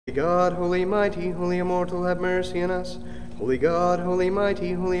Holy God, holy mighty, holy immortal, have mercy on us. Holy God, holy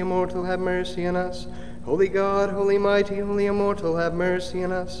mighty, holy immortal, have mercy on us. Holy God, holy mighty, holy immortal, have mercy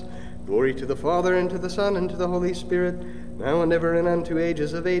on us. Glory to the Father, and to the Son, and to the Holy Spirit, now and ever, and unto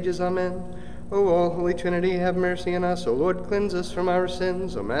ages of ages. Amen. O all Holy Trinity, have mercy on us. O Lord, cleanse us from our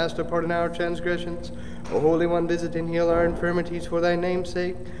sins. O Master, pardon our transgressions. O Holy One, visit and heal our infirmities for thy name's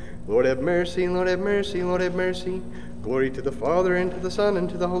sake. Lord, have mercy, Lord, have mercy, Lord, have mercy. Glory to the Father, and to the Son, and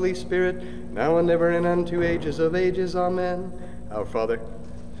to the Holy Spirit, now and ever, and unto ages of ages. Amen. Our Father,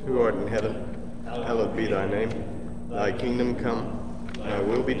 who art in heaven, hallowed be thy name. Thy kingdom come, thy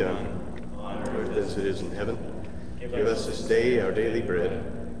will be done, on earth as it is in heaven. Give us this day our daily bread,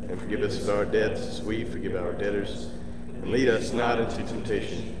 and forgive us of our debts as we forgive our debtors. And lead us not into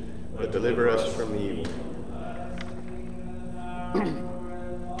temptation, but deliver us from the evil.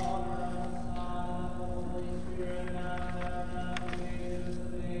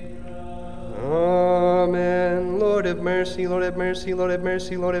 Amen. Lord have mercy, Lord have mercy, Lord have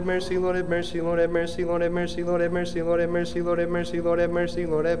mercy, Lord have mercy, Lord have mercy, Lord have mercy, Lord have mercy, Lord have mercy, Lord have mercy, Lord have mercy, Lord have mercy,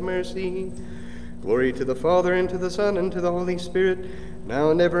 Lord have mercy. Glory to the Father, and to the Son, and to the Holy Spirit, now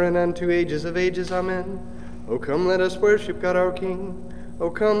and ever, and unto ages of ages. Amen. O come, let us worship God our King. O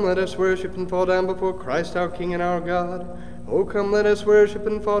come, let us worship and fall down before Christ our King and our God. O come, let us worship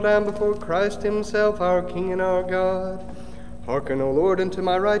and fall down before Christ himself, our King and our God. Hearken, O Lord, unto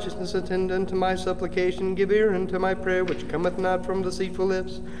my righteousness, attend unto my supplication, give ear unto my prayer, which cometh not from deceitful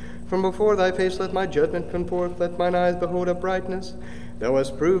lips. From before thy face let my judgment come forth, let mine eyes behold uprightness. Thou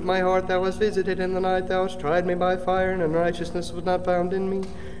hast proved my heart, thou hast visited in the night, thou hast tried me by fire, and unrighteousness was not found in me.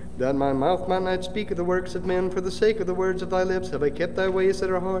 That my mouth might not speak of the works of men, for the sake of the words of thy lips have I kept thy ways that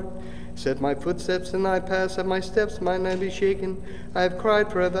are hard. Set my footsteps in thy paths, that my steps might not be shaken. I have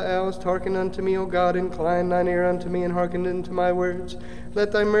cried for other hours, hearken unto me, O God, incline thine ear unto me, and hearken unto my words.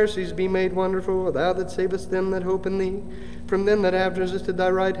 Let thy mercies be made wonderful, thou that savest them that hope in thee. From them that have resisted thy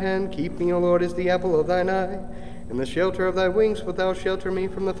right hand, keep me, O Lord, as the apple of thine eye. In the shelter of thy wings wilt thou shelter me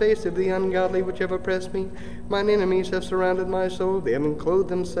from the face of the ungodly which have oppressed me. Mine enemies have surrounded my soul, they have enclosed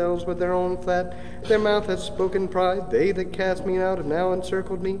themselves with their own fat. Their mouth hath spoken pride, they that cast me out have now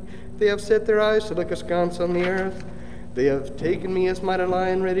encircled me. They have set their eyes to look askance on the earth. They have taken me as mighty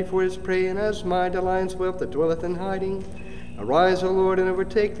lion ready for his prey, and as mighty lion's whelp that dwelleth in hiding. Arise, O Lord, and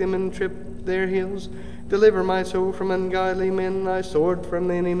overtake them, and trip their heels. Deliver my soul from ungodly men, thy sword from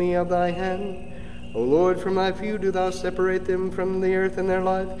the enemy of thy hand. O Lord, from thy few do thou separate them from the earth and their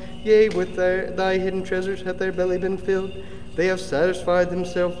life. Yea, with thy hidden treasures hath their belly been filled. They have satisfied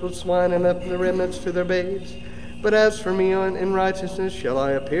themselves with swine, and left the remnants to their babes. But as for me, in righteousness shall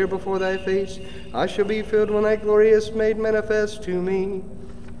I appear before thy face. I shall be filled when thy glory is made manifest to me.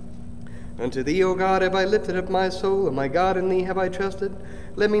 Unto thee, O God, have I lifted up my soul, and my God, in thee have I trusted.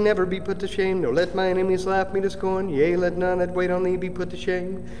 Let me never be put to shame, nor let my enemies laugh me to scorn. Yea, let none that wait on thee be put to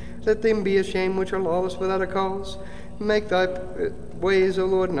shame. Let them be ashamed which are lawless without a cause. Make thy ways, O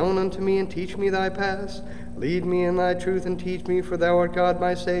Lord, known unto me, and teach me thy paths. Lead me in thy truth, and teach me, for thou art God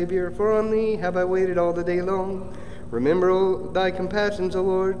my Saviour. For on thee have I waited all the day long. Remember thy compassions, O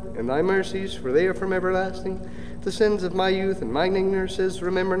Lord, and thy mercies, for they are from everlasting. The sins of my youth and mine ignorances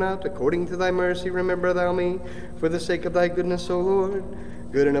remember not. According to thy mercy remember thou me, for the sake of thy goodness, O Lord.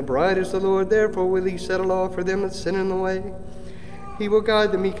 Good and upright is the Lord, therefore will he set a law for them that sin in the way. He will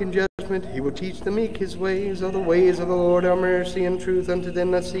guide the meek in judgment, he will teach the meek his ways. O the ways of the Lord are mercy and truth unto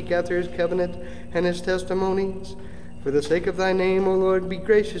them that seek after his covenant and his testimonies. For the sake of thy name, O Lord, be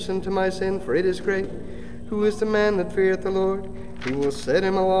gracious unto my sin, for it is great. Who is the man that feareth the Lord? He will set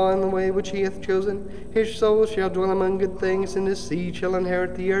him a law in the way which he hath chosen. His soul shall dwell among good things, and his seed shall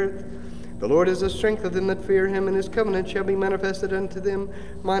inherit the earth. The Lord is the strength of them that fear him, and his covenant shall be manifested unto them.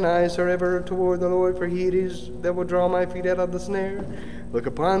 Mine eyes are ever toward the Lord, for he it is that will draw my feet out of the snare. Look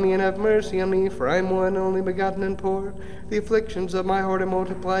upon me and have mercy on me, for I am one only begotten and poor. The afflictions of my heart are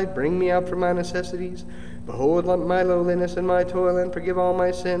multiplied. Bring me out from my necessities. Behold my lowliness and my toil, and forgive all my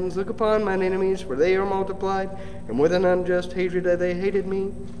sins. Look upon mine enemies, for they are multiplied, and with an unjust hatred have they hated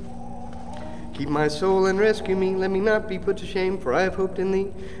me. Keep my soul and rescue me. Let me not be put to shame, for I have hoped in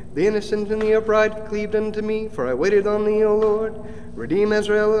thee. The innocent and the upright cleaved unto me, for I waited on thee, O Lord. Redeem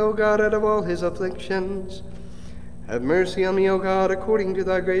Israel, O God, out of all his afflictions. Have mercy on me, O God, according to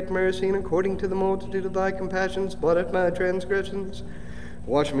thy great mercy, and according to the multitude of thy compassions, blot out my transgressions.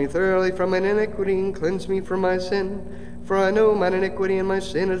 Wash me thoroughly from mine iniquity, and cleanse me from my sin. For I know mine iniquity, and my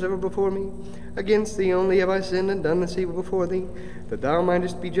sin is ever before me. Against thee only have I sinned, and done this evil before thee, that thou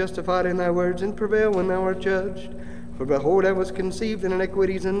mightest be justified in thy words, and prevail when thou art judged. For behold, I was conceived in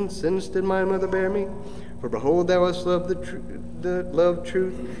iniquities, and sins did my mother bear me. For behold, thou hast loved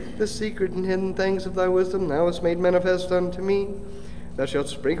truth, the secret and hidden things of thy wisdom thou hast made manifest unto me. Thou shalt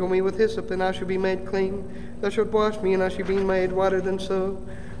sprinkle me with hyssop, and I shall be made clean. Thou shalt wash me, and I shall be made whiter than snow.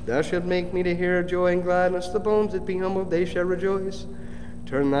 Thou shalt make me to hear joy and gladness. The bones that be humbled, they shall rejoice.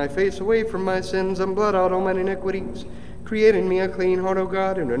 Turn thy face away from my sins, and blot out all mine iniquities. Create in me a clean heart, O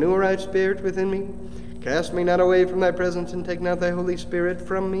God, and renew a right spirit within me. Cast me not away from thy presence, and take not thy Holy Spirit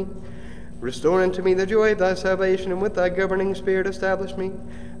from me. Restore unto me the joy of thy salvation, and with thy governing spirit establish me.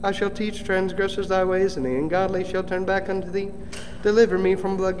 I shall teach transgressors thy ways, and the ungodly shall turn back unto thee. Deliver me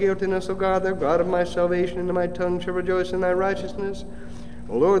from blood guiltiness, O God, the God of my salvation, and my tongue shall rejoice in thy righteousness.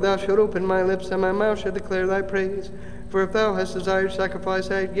 O Lord, thou shalt open my lips, and my mouth shall declare thy praise. For if thou hast desired sacrifice,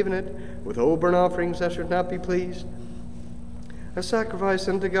 I had given it. With whole burnt offerings thou shalt not be pleased. A sacrifice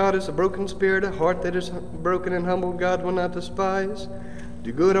unto God is a broken spirit, a heart that is broken and humbled God will not despise.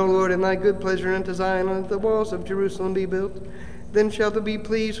 Do good, O Lord, in thy good pleasure unto Zion, and let the walls of Jerusalem be built. Then shalt thou be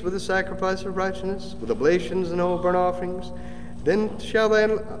pleased with the sacrifice of righteousness, with oblations and whole burnt offerings. Then shalt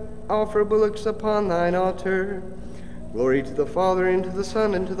thou offer bullocks upon thine altar. Glory to the Father, and to the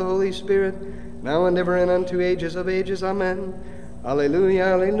Son, and to the Holy Spirit, now and ever, and unto ages of ages. Amen.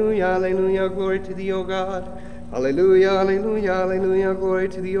 Alleluia, alleluia, alleluia, glory to thee, O God. Alleluia, alleluia, alleluia, glory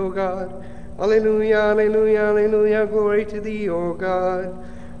to thee, O God. Alleluia, alleluia, alleluia, glory to thee, O God.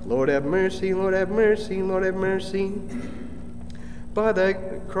 Lord have mercy, Lord have mercy, Lord have mercy. By thy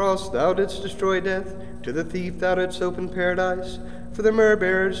cross thou didst destroy death, to the thief thou didst open paradise. For the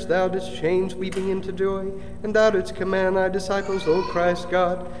Myrrhbearers thou didst change weeping into joy, and thou didst command thy disciples, O Christ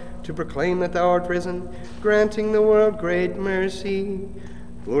God, to proclaim that thou art risen, granting the world great mercy.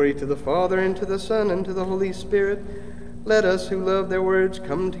 Glory to the Father, and to the Son, and to the Holy Spirit. Let us who love their words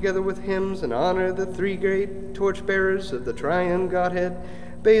come together with hymns and honor the three great torch-bearers of the triune Godhead,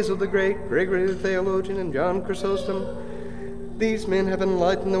 Basil the Great, Gregory the Theologian, and John Chrysostom. These men have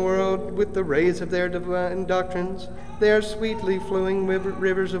enlightened the world with the rays of their divine doctrines. They are sweetly flowing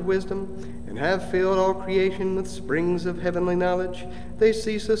rivers of wisdom, and have filled all creation with springs of heavenly knowledge. They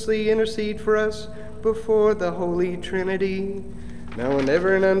ceaselessly intercede for us before the Holy Trinity, now and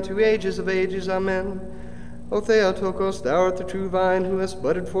ever, and unto ages of ages. Amen. O Theotokos, thou art the true vine, who hast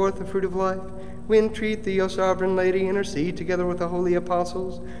budded forth the fruit of life. We entreat thee, O sovereign Lady, intercede together with the holy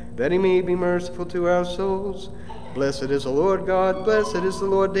apostles, that he may be merciful to our souls. Blessed is the Lord God, blessed is the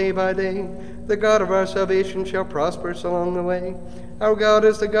Lord day by day. The God of our salvation shall prosper us along the way. Our God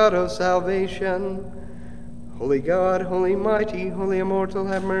is the God of salvation. Holy God, holy mighty, holy immortal,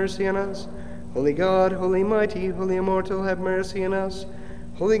 have mercy on us. Holy God, holy mighty, holy immortal, have mercy on us.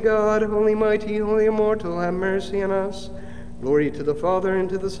 Holy God, holy mighty, holy immortal, have mercy on us. Glory to the Father, and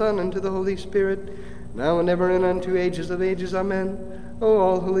to the Son, and to the Holy Spirit, now and ever, and unto ages of ages. Amen. O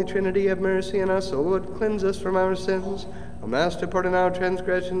all Holy Trinity, have mercy on us. O Lord, cleanse us from our sins. O Master, pardon our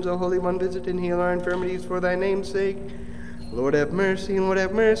transgressions. O Holy One, visit and heal our infirmities for thy name's sake. Lord, have mercy, Lord,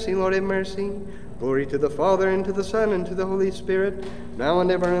 have mercy, Lord, have mercy. Glory to the Father, and to the Son, and to the Holy Spirit, now and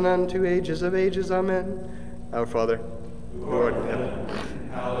ever, and unto ages of ages. Amen. Our Father, who art in heaven,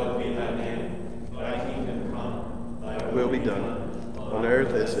 hallowed be thy name. Thy kingdom come, thy will be done, on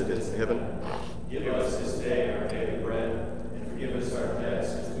earth as it is in heaven. Give us this day our daily bread, and forgive us our debts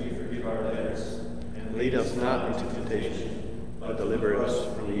as we forgive our debtors. And lead us not into temptation, but deliver us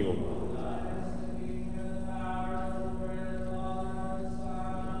from evil.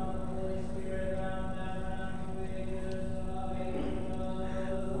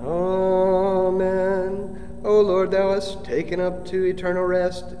 Amen. O Lord, thou hast taken up to eternal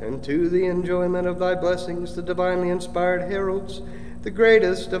rest, and to the enjoyment of thy blessings the divinely inspired heralds, the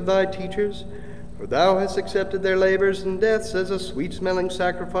greatest of thy teachers. For thou hast accepted their labors and deaths as a sweet-smelling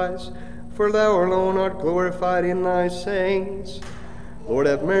sacrifice, for thou alone art glorified in thy saints. Lord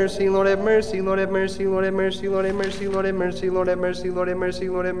have mercy, Lord have mercy, Lord have mercy, Lord have mercy, Lord have mercy, Lord have mercy, Lord have mercy, Lord have mercy,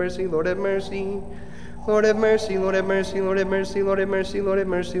 Lord have mercy, Lord have mercy. Lord have mercy, Lord have mercy, Lord have mercy, Lord have mercy, Lord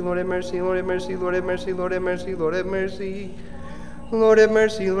have mercy, Lord have mercy, Lord have mercy, Lord have mercy, Lord have mercy, Lord have mercy. Lord have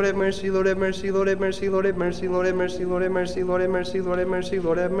mercy, Lord have mercy, Lord have mercy, Lord have mercy, Lord have mercy, Lord have mercy, Lord have mercy, Lord have mercy, Lord have mercy,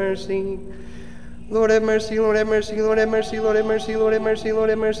 Lord have mercy. Lord have mercy, Lord have mercy, Lord have mercy, Lord have mercy, Lord have mercy, Lord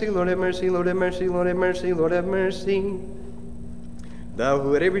have mercy, Lord have mercy, Lord have mercy, Lord have mercy, Lord have mercy. Thou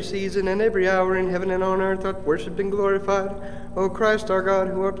who at every season and every hour in heaven and on earth art worshipped and glorified, O Christ our God,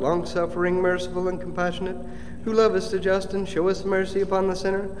 who art long-suffering, merciful, and compassionate, who lovest the just and showest mercy upon the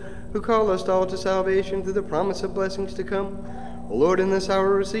sinner, who callest all to salvation through the promise of blessings to come. O Lord, in this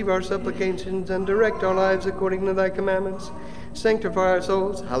hour receive our supplications and direct our lives according to thy commandments. Sanctify our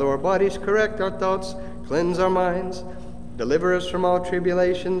souls, hallow our bodies, correct our thoughts, cleanse our minds. Deliver us from all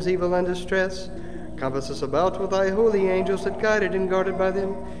tribulations, evil, and distress. Compass us about with thy holy angels, that guided and guarded by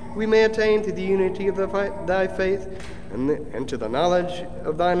them, we may attain to the unity of thy faith and to the knowledge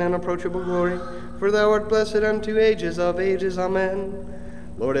of thine unapproachable glory. For thou art blessed unto ages of ages.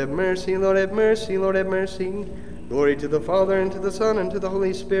 Amen. Lord have mercy, Lord have mercy, Lord have mercy. Glory to the Father, and to the Son, and to the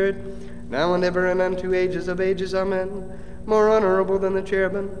Holy Spirit, now and ever, and unto ages of ages. Amen. More honorable than the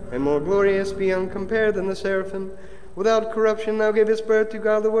cherubim, and more glorious beyond compare than the seraphim, without corruption thou gavest birth to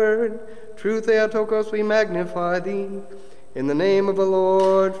God the Word. True Theotokos, we magnify thee. In the name of the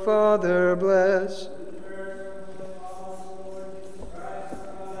Lord, Father, bless.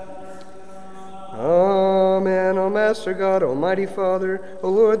 Amen. O Master God, Almighty Father, O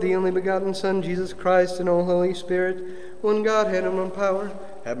Lord, the only begotten Son, Jesus Christ, and O Holy Spirit, one Godhead and one power,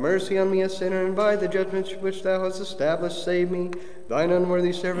 have mercy on me, a sinner, and by the judgment which thou hast established, save me, thine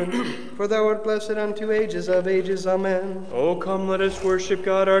unworthy servant, for thou art blessed unto ages of ages. Amen. O come, let us worship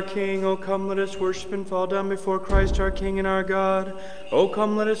God our King. O come, let us worship and fall down before Christ our King and our God. O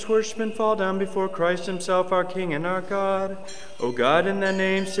come, let us worship and fall down before Christ himself our King and our God. O God, in thy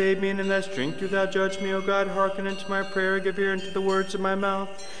name save me, and in thy strength do thou judge me. O God, hearken unto my prayer, give ear unto the words of my mouth.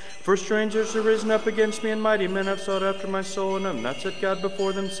 For strangers have risen up against me, and mighty men have sought after my soul, and have not set God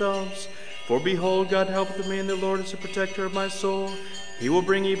before themselves. For behold, God helpeth me, and the Lord is the protector of my soul. He will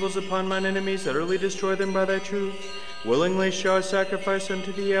bring evils upon mine enemies, utterly destroy them by thy truth. Willingly shall I sacrifice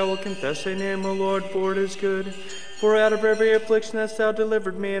unto thee, I will confess thy name, O Lord, for it is good. For out of every affliction hast thou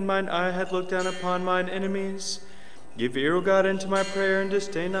delivered me, and mine eye hath looked down upon mine enemies. Give ear, O God, unto my prayer, and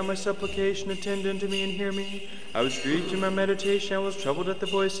disdain not my supplication. Attend unto me and hear me. I was grieved in my meditation, I was troubled at the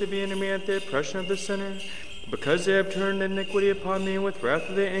voice of the enemy, at the oppression of the sinner. Because they have turned iniquity upon me, and with wrath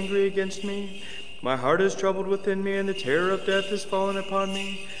are they angry against me. My heart is troubled within me, and the terror of death is fallen upon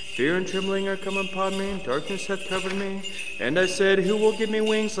me. Fear and trembling are come upon me, and darkness hath covered me. And I said, who will give me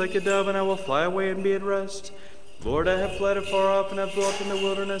wings like a dove, and I will fly away and be at rest? Lord, I have fled afar off, and have dwelt in the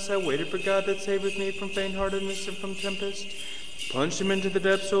wilderness. I waited for God that saveth me from faint-heartedness and from tempest. Plunge them into the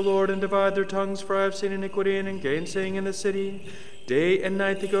depths, O Lord, and divide their tongues, for I have seen iniquity and gainsaying in the city. Day and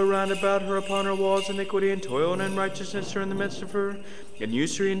night they go round about her, upon her walls iniquity and toil and unrighteousness are in the midst of her, and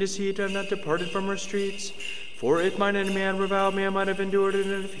usury and deceit have not departed from her streets. For if mine enemy had reviled me, I might have endured it,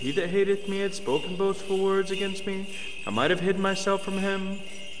 and if he that hateth me had spoken boastful words against me, I might have hidden myself from him.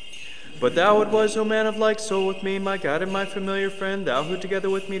 But thou it was, O man of like soul with me, my God and my familiar friend, thou who together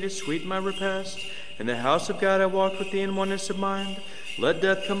with me didst sweeten my repast. In the house of God I walked with thee in oneness of mind. Let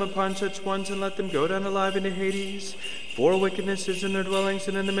death come upon such ones, and let them go down alive into Hades. For wickedness is in their dwellings,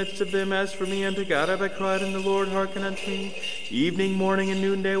 and in the midst of them. As for me, unto God have I cried, and the Lord hearken unto me. Evening, morning, and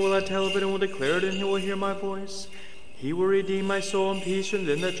noonday will I tell of it, and will declare it, and he will hear my voice. He will redeem my soul in peace from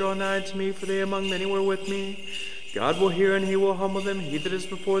them that draw nigh to me, for they among many were with me. God will hear, and he will humble them, he that is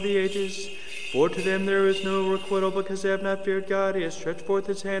before the ages. For to them there is no requital, because they have not feared God. He has stretched forth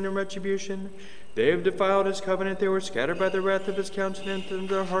his hand in retribution. They have defiled his covenant, they were scattered by the wrath of his countenance, and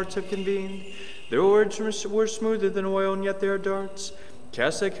their hearts have convened. Their words were smoother than oil, and yet they are darts.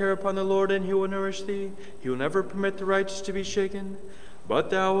 Cast thy care upon the Lord, and he will nourish thee. He will never permit the righteous to be shaken. But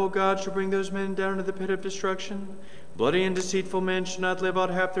thou, O God, shalt bring those men down to the pit of destruction. Bloody and deceitful men shall not live out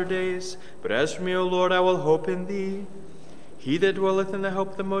half their days. But as for me, O Lord, I will hope in thee. He that dwelleth in the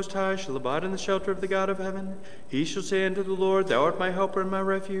help of the Most High shall abide in the shelter of the God of heaven. He shall say unto the Lord, Thou art my helper and my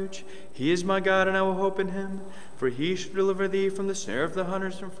refuge. He is my God, and I will hope in him. For he shall deliver thee from the snare of the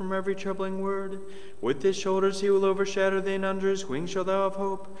hunters, and from every troubling word. With his shoulders he will overshadow thee, and under his wings shalt thou have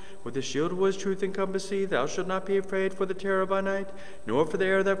hope. With the shield of his truth encompass thee. Thou shalt not be afraid for the terror by night, nor for the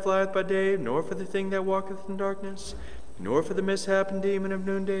arrow that flieth by day, nor for the thing that walketh in darkness, nor for the mishap and demon of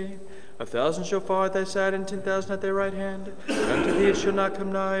noonday. 1,000 shall fall at thy side, and 10,000 at thy right hand. Unto thee it shall not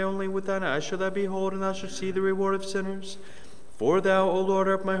come nigh, only with thine eyes shalt thou behold, and thou shalt see the reward of sinners. For thou, O Lord,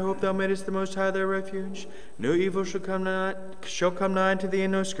 art my hope, thou madest the Most High thy refuge. No evil shall come nigh unto thee,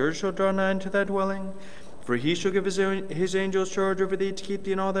 and no scourge shall draw nigh unto thy dwelling. For he shall give his angels charge over thee to keep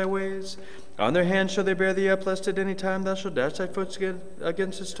thee in all thy ways. On their hands shall they bear thee up, lest at any time thou shalt dash thy foot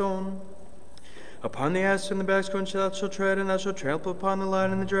against a stone. Upon the ass and the backbone thou shalt tread, and thou shalt trample upon the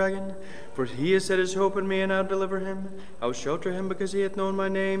lion and the dragon. For he has set his hope in me, and I will deliver him. I will shelter him, because he hath known my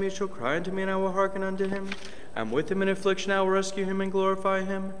name. He shall cry unto me, and I will hearken unto him. I am with him in affliction, I will rescue him and glorify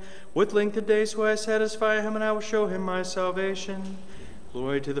him. With length of days will I satisfy him, and I will show him my salvation.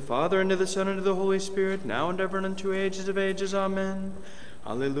 Glory to the Father, and to the Son, and to the Holy Spirit, now and ever, and unto ages of ages. Amen.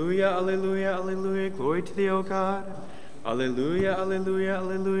 Alleluia, alleluia, alleluia. Glory to thee, O God. Alleluia, alleluia,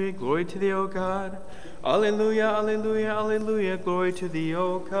 alleluia, glory to thee, O God. Alleluia, alleluia, alleluia, glory to thee,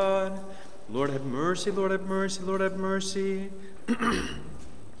 O God. Lord have mercy, Lord have mercy, Lord have mercy.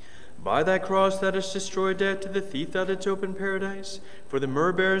 By thy cross thou didst destroy death, to the thief thou didst open paradise. For the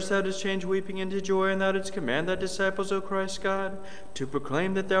myrrhbearers thou didst change weeping into joy, and thou didst command thy disciples, O Christ God, to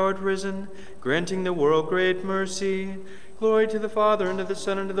proclaim that thou art risen, granting the world great mercy. Glory to the Father, and to the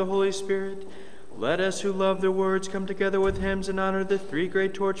Son, and to the Holy Spirit. Let us who love the words come together with hymns and honor the three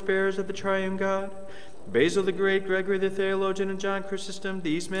great torch-bearers of the triune God. Basil the Great, Gregory the Theologian, and John Chrysostom,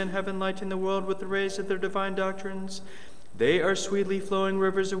 these men have enlightened the world with the rays of their divine doctrines. They are sweetly flowing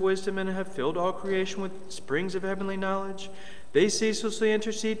rivers of wisdom and have filled all creation with springs of heavenly knowledge. They ceaselessly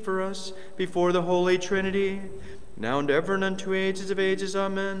intercede for us before the Holy Trinity, now and ever and unto ages of ages.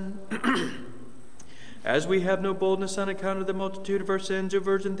 Amen. As we have no boldness on account of the multitude of our sins, O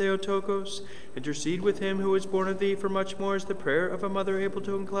Virgin Theotokos, intercede with him who was born of thee, for much more is the prayer of a mother able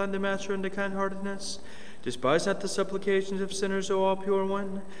to incline the Master unto kindheartedness. Despise not the supplications of sinners, O all pure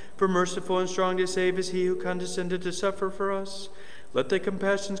one, for merciful and strong to save is he who condescended to suffer for us. Let thy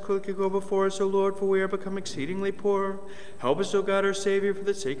compassions quickly go before us, O Lord, for we are become exceedingly poor. Help us, O God, our Savior, for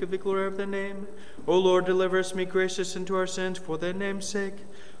the sake of the glory of thy name. O Lord, deliver us, meek gracious, into our sins, for thy name's sake.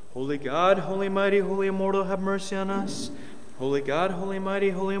 Holy God, holy mighty, holy immortal, have mercy on us. Holy God, holy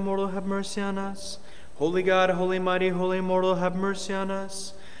mighty, holy immortal, have mercy on us. Holy God, holy mighty, holy immortal, have mercy on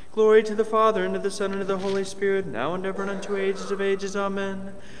us. Glory to the Father, and to the Son, and to the Holy Spirit, now and ever and unto ages of ages.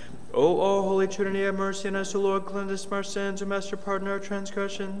 Amen. O all Holy Trinity, have mercy on us. O Lord, cleanse us from our sins. O Master, pardon our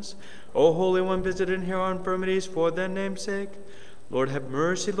transgressions. O Holy One, visit and heal our infirmities, for thy name's sake. Lord, have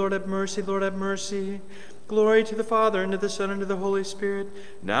mercy, Lord, have mercy, Lord, have mercy. Glory to the Father, and to the Son, and to the Holy Spirit,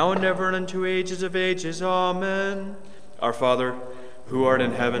 now and ever and unto ages of ages. Amen. Our Father, who art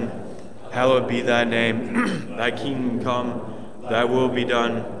in heaven, hallowed be thy name. Thy kingdom come, thy will be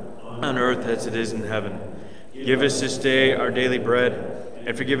done, on earth as it is in heaven. Give us this day our daily bread,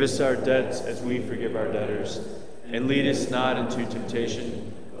 and forgive us our debts as we forgive our debtors. And lead us not into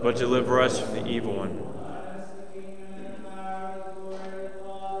temptation, but deliver us from the evil one.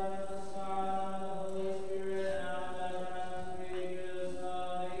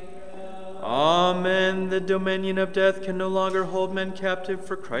 Amen. The dominion of death can no longer hold men captive,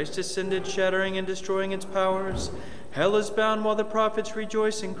 for Christ ascended, shattering and destroying its powers. Hell is bound while the prophets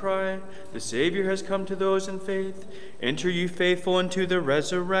rejoice and cry, the Savior has come to those in faith. Enter you faithful into the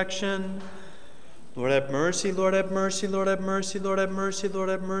resurrection. Lord have mercy, Lord have mercy, Lord have mercy, Lord have mercy, Lord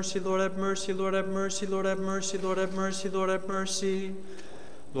have mercy, Lord have mercy, Lord have mercy, Lord have mercy, Lord have mercy, Lord have mercy.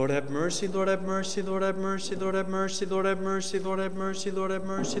 Lord have mercy, Lord have mercy, Lord have mercy, Lord have mercy, Lord have mercy, Lord have mercy, Lord have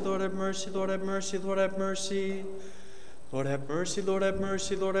mercy, Lord have mercy, Lord have mercy, Lord have mercy. Lord have mercy, Lord have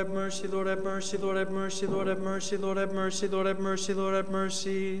mercy, Lord have mercy, Lord have mercy, Lord have mercy, Lord have mercy, Lord have mercy, Lord have mercy, Lord have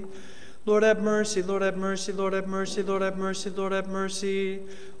mercy. Lord have mercy, Lord have mercy, Lord have mercy, Lord have mercy, Lord have mercy.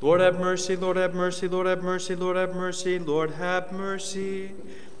 Lord have mercy, Lord have mercy, Lord have mercy, Lord have mercy, Lord have mercy.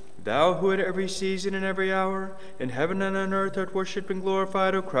 Thou who at every season and every hour, in heaven and on earth, art worshipped and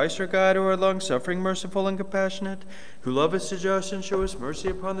glorified, O Christ our God, who art long-suffering, merciful, and compassionate, who lovest the just and showest mercy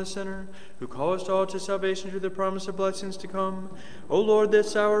upon the sinner, who callest all to salvation through the promise of blessings to come. O Lord,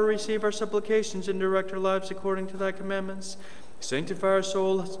 this hour receive our supplications and direct our lives according to thy commandments. Sanctify our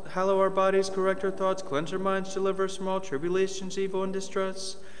souls, hallow our bodies, correct our thoughts, cleanse our minds, deliver us from all tribulations, evil, and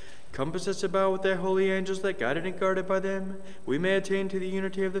distress. Compass us about with thy holy angels, that guided and guarded by them, we may attain to the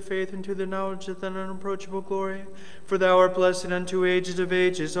unity of the faith and to the knowledge of thine unapproachable glory. For thou art blessed unto ages of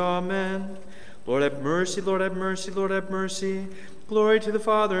ages. Amen. Lord have mercy, Lord have mercy, Lord have mercy. Glory to the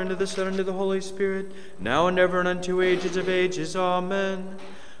Father, and to the Son, and to the Holy Spirit, now and ever and unto ages of ages. Amen.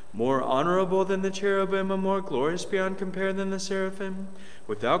 More honorable than the cherubim, and more glorious beyond compare than the seraphim.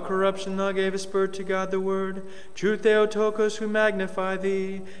 Without corruption thou gavest birth to God the Word. True Theotokos, we magnify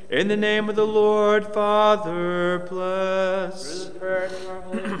thee. In the name of the Lord, Father, bless. Through the prayers of our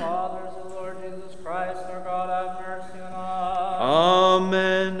holy fathers, the Lord Jesus Christ, our God, have mercy on us.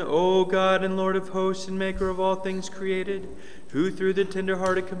 Amen. O God and Lord of hosts and maker of all things created, who through the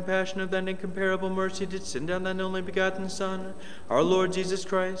tender-hearted compassion of thine incomparable mercy did send down thine only begotten Son, our Lord Jesus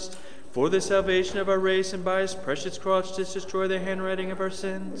Christ, for the salvation of our race, and by his precious cross didst destroy the handwriting of our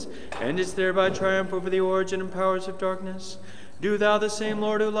sins, and didst thereby triumph over the origin and powers of darkness. Do thou, the same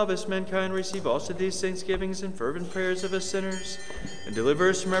Lord who lovest mankind, receive also these thanksgivings and fervent prayers of us sinners, and deliver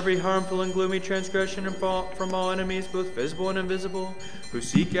us from every harmful and gloomy transgression, and from all enemies, both visible and invisible, who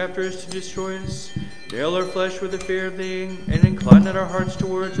seek after us to destroy us. Nail our flesh with the fear of thee, and incline not our hearts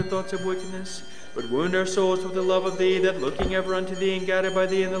towards the thoughts of wickedness, but wound our souls with the love of thee, that looking ever unto thee and guided by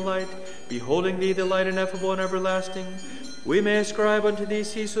thee in the light, beholding thee, the light ineffable and everlasting, we may ascribe unto thee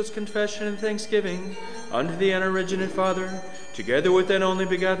ceaseless confession and thanksgiving, unto the unoriginate Father, together with thine only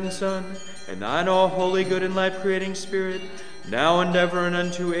begotten Son, and thine all holy, good, and life-creating Spirit, now and ever and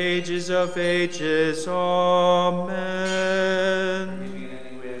unto ages of ages. Amen.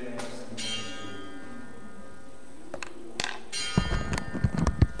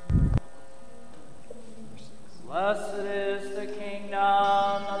 Blessed is the kingdom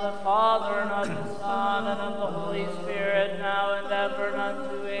of the Father, and of the Son, and of the Holy Spirit, now and ever, and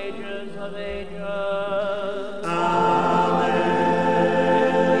unto ages of ages. Amen.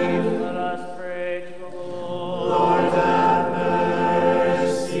 Please let us pray to the Lord. Lord, have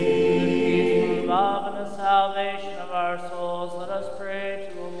mercy. Peace, the love, and the salvation of our souls, let us pray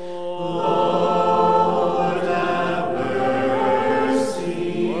to the Lord. Lord, have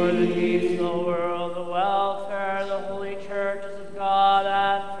mercy. For the peace of the world, the welfare, the holy churches of God,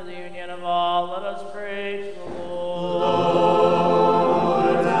 and for the union of all, let us pray to the Lord.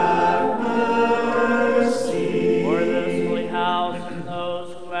 Lord, have mercy. For this holy house and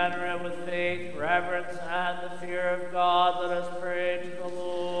those who enter it with faith, reverence, and the fear of God, let us pray to the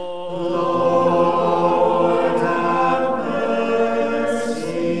Lord. Lord, have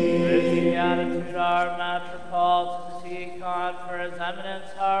mercy. For his beatitude, our metropolitan see for his eminence,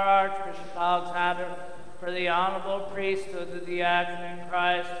 our Archbishop Alexander, for the honorable priesthood of the diaconate in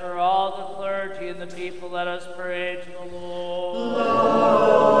Christ, for all the clergy and the people, let us pray to the Lord.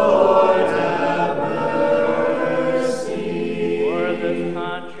 Lord, have mercy. For this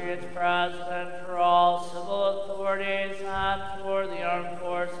country, its president, for all civil authorities, and for the armed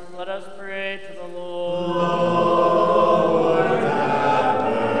forces, let us pray to the Lord. Lord, have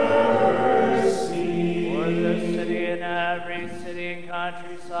mercy. For this city and every city and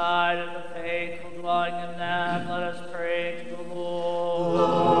countryside, and the faithful dwelling in them, let us pray to the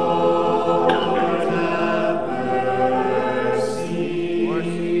Lord. Lord, have mercy. For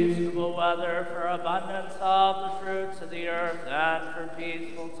seasonable weather, for abundance of the fruits of the earth, and for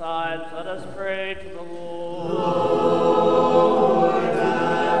peaceful times, let us pray to the Lord. Lord,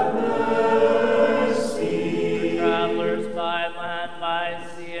 have mercy. For travelers by land, by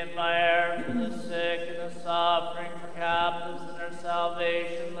sea, and by air, for the sick and the suffering, for captives and their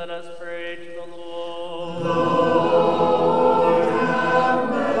salvation, let us pray to the Lord. Lord, have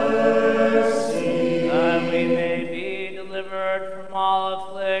mercy. That we may be delivered from all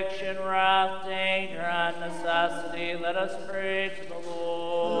affliction, wrath, danger, and necessity, let us pray to the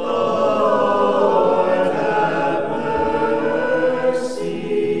Lord. Lord, have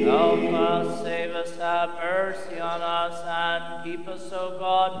mercy. Help us, save us, have mercy on us, and keep us, O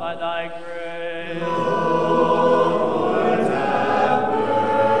God, by thy grace. Lord, have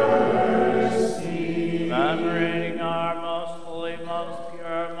mercy. Commemorating our most holy, most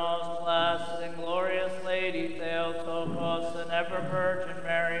pure, most blessed, and glorious Lady Theotokos, and ever Virgin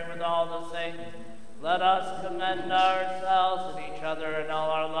Mary, with all the saints, let us commend ourselves and each other and all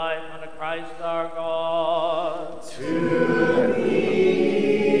our life unto Christ our God. To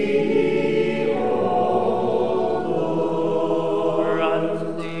thee, O Lord. For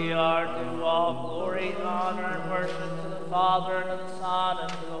unto thee are due all glory, honor, and worship to the Father, and to the Son, and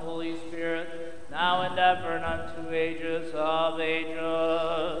to the Holy Spirit, now and ever, and unto ages of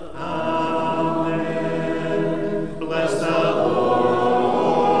ages. Amen. Bless the Lord,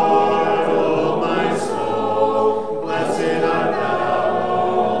 O my soul. Blessed art thou, O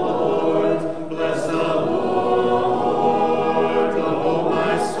Lord. Bless the Lord, O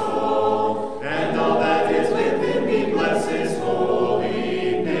my soul. And all that is within me, bless his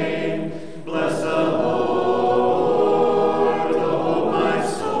holy name. Bless the Lord, O my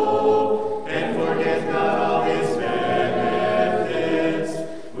soul. And forget not all his benefits,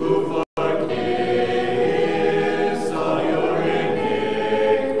 who forgives all your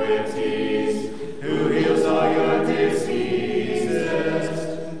iniquities, who heals all your diseases.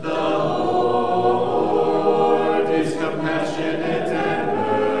 The Lord is compassionate and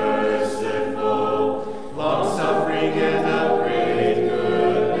merciful, long-suffering and of great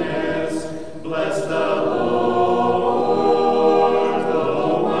goodness. Bless the Lord,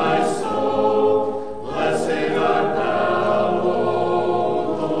 O my soul. Blessed art thou, O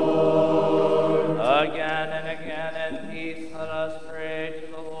Lord. Again and again in peace, let us pray to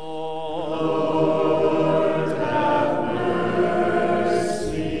the Lord. Lord, have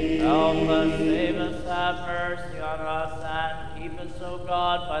mercy. Help us, save us, have mercy on us, and keep us, O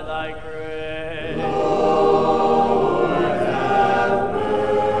God, by thy grace. Lord, have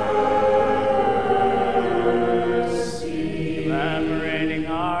mercy. Commemorating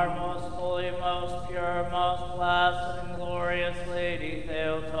our most holy, most pure, most blessed, and glorious Lady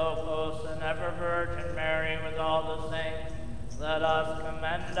Theotokos, and ever Virgin Mary, with all the saints, let us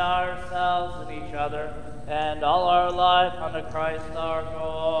commend ourselves and each other and all our life unto Christ our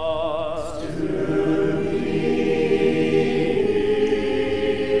God. To thee,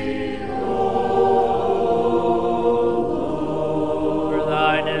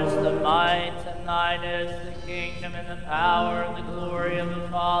 thine is the kingdom and the power and the glory of the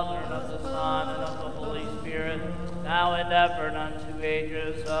Father and of the Son and of the Holy Spirit, now and ever and unto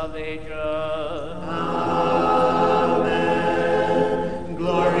ages of ages. Amen.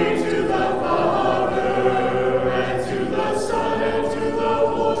 Glory to the Father, and to the Son, and to the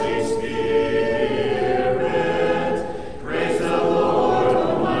Holy Spirit. Praise the Lord,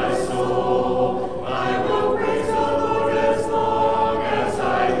 O my soul. I will praise the Lord as long as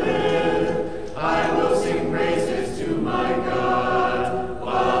I live. I will sing praises to my God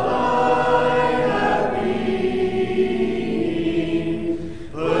while I have been.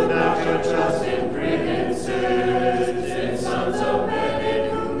 Put not your trust in princes, in sons of men in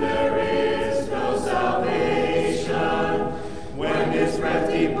whom there is no salvation. When his breath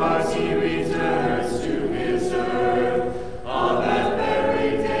departs, he returns to his earth. On that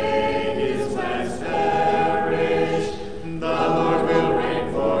very day his plans perish. The Lord will reign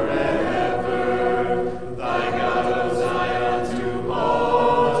forever. Thy God, O Zion, to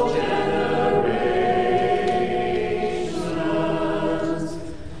all generations.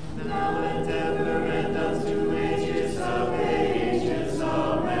 Now and ever and unto ages of ages.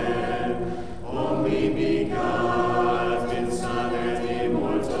 Amen. Only begotten Son and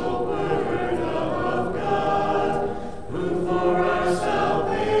immortal Word of God, who for our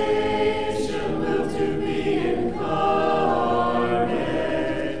salvation lived to be incarnate,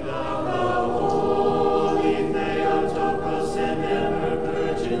 of the Holy Theotokos and ever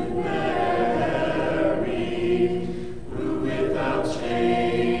Virgin Mary, who without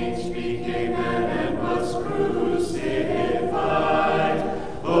change became man and was crucified.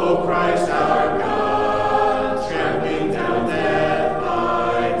 O Christ our God, trampling down death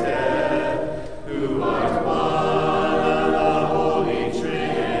by death, who art one of the Holy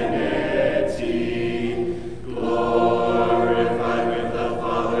Trinity, glorified with the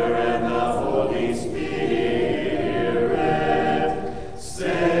Father and the Holy Spirit,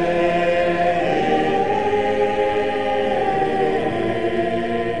 save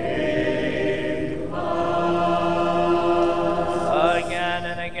us. Again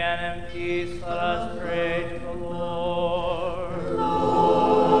and again in peace, let us pray to the Lord.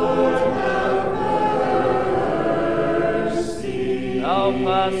 Lord, have mercy. Help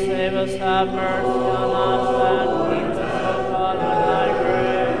us, save us, have mercy on us, and keep us, O God, with thy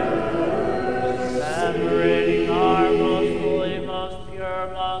grace. Commemorating our most holy, most pure,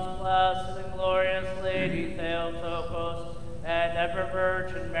 most blessed, and glorious Lady Theotokos, and ever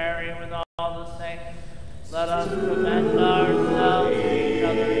Virgin Mary, with all the saints, let us commend ourselves to each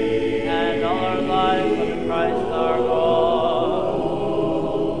other and all our lives unto Christ our God.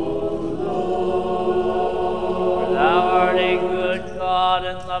 For thou art a good God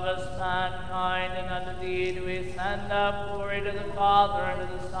and lovest mankind, and unto thee do we send up glory to the Father, and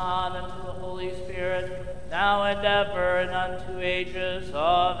to the Son, and to the Holy Spirit, now and ever, and unto ages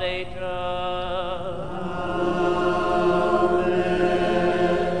of ages.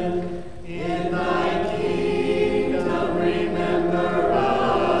 Amen. In thy kingdom remember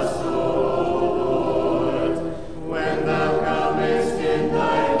us, O Lord, when thou comest in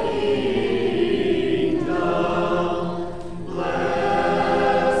thy kingdom.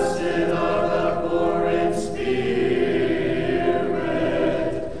 Blessed are the poor in spirit,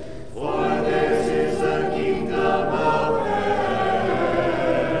 for theirs is the kingdom of heaven.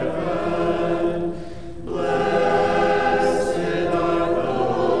 Blessed are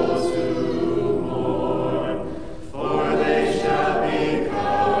those who mourn, for they shall be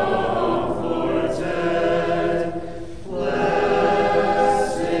comforted. Blessed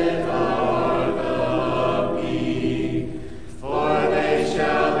are the meek, for they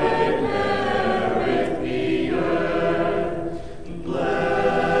shall inherit the earth.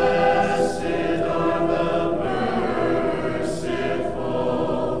 Blessed are the merciful,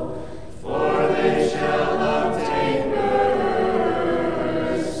 for they shall obtain mercy.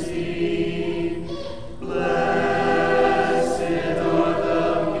 Blessed are the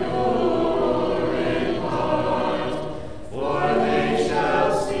pure in heart, for they shall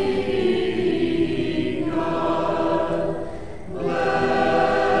see God. Blessed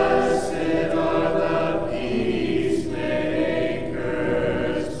are the peacemakers,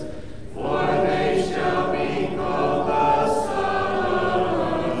 for they shall be called the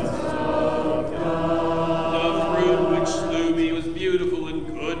sons of God. The fruit which slew me was beautiful and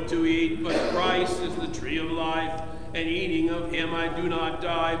good to eat, but Christ is the tree of life, and eating of him I do not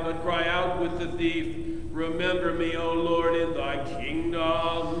die, but cry out with the thief. Remember me, O Lord, in thy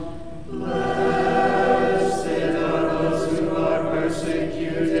kingdom. Blessed are those who are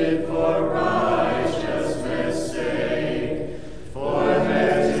persecuted for righteousness' sake, for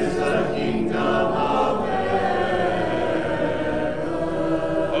theirs is the kingdom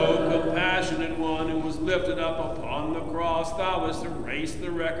erased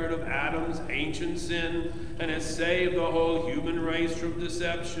the record of Adam's ancient sin, and has saved the whole human race from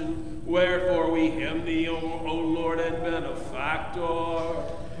deception. Wherefore we hymn thee, O Lord and benefactor.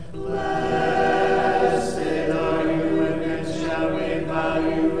 Blessed are you, and men shall revile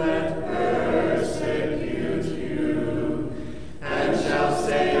you and persecute you, and shall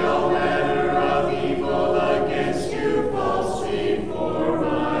say all manner of evil against you falsely for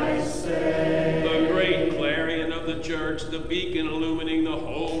my sake. The great clarion of the church, the beacon illumining the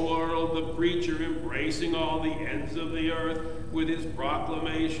whole world, the preacher embracing all the ends of the earth with his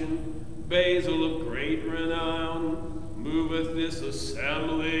proclamation, Basil of great renown, moveth this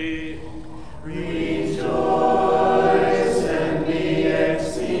assembly. Rejoice and be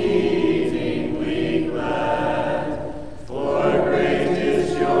exceedingly glad, for great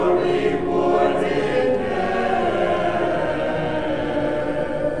is your reward in heaven.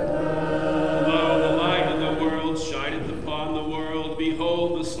 Lo, the light of the world shineth upon the world.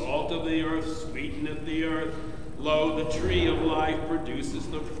 Behold, the salt of the earth sweeteneth the earth. Lo, the tree of life produces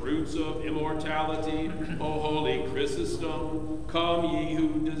the fruits of immortality. O holy Chrysostom, come ye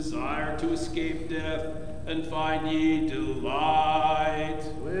who desire to escape death, and find ye delight.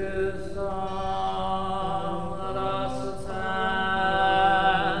 Wisdom, let us attend.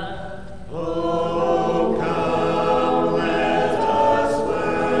 Oh, come, let us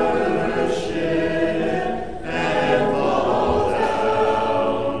worship and fall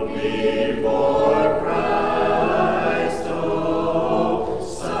down before Christ, O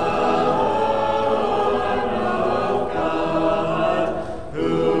Son of God, who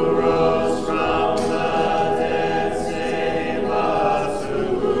rose from the dead. Save us who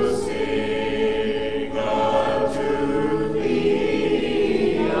sing unto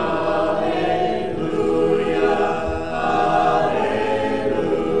thee. Alleluia, alleluia,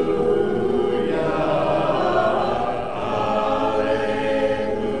 alleluia.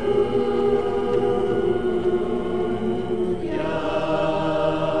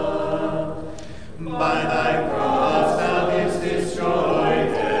 By thy cross thou didst destroy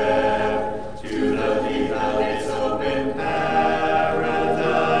death, to the thief thou didst open paradise.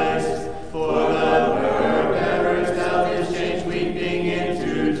 For the Myrrhbearers thou didst change weeping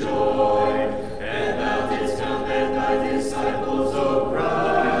into joy, and thou didst command thy disciples, O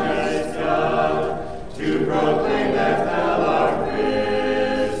Christ God, to proclaim that thou art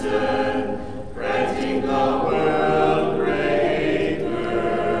risen, granting the world great mercy.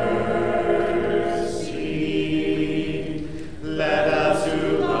 Let us who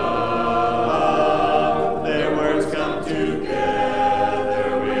love their words come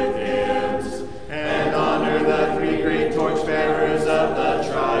together with hymns, and honor the three great torchbearers of the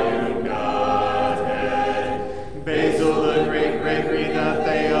triune Godhead, Basil the great, Gregory the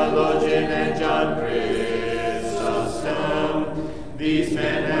Theologian, and John Chrysostom. These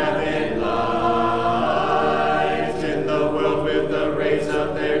men have enlightened the world with the rays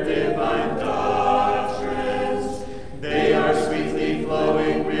of their divine doctrines. They are sweetly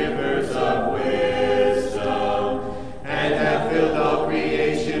flowing rivers of wisdom, and have filled all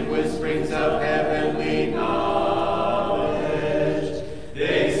creation with springs of heavenly knowledge.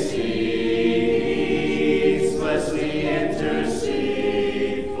 They ceaselessly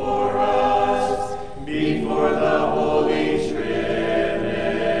intercede for us before the Holy Trinity.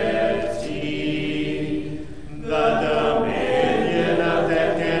 The dominion of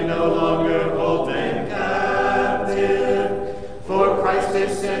death can no longer hold them captive, for Christ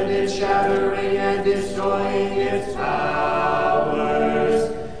descended, shattering and destroying its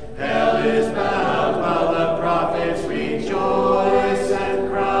powers. Hell is bound while the prophets rejoice and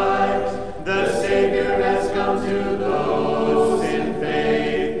cry. The Savior has come to those in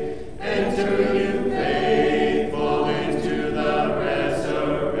faith. Enter you faithful into the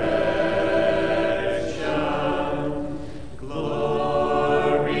resurrection.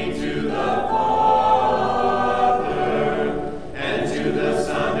 Glory to the Father, and to the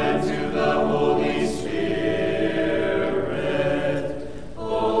Son, and to the Holy Spirit,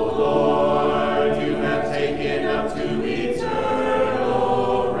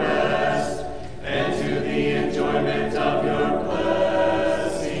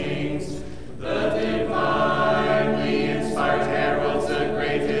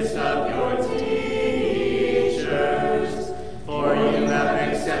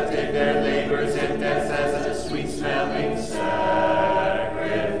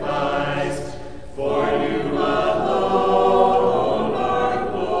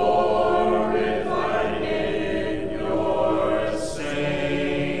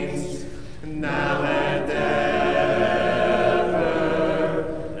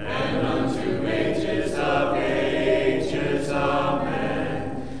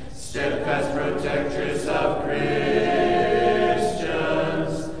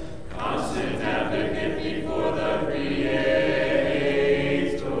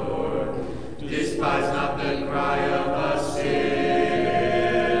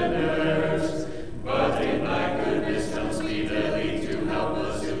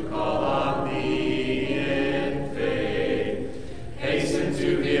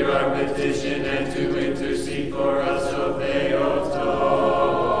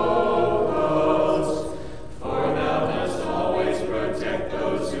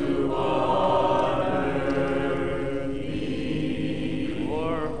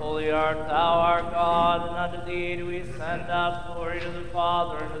 Send up glory to the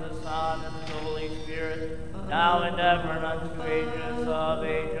Father, and to the Son, and to the Holy Spirit, now and ever, and unto ages of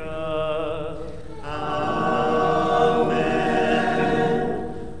ages. Amen.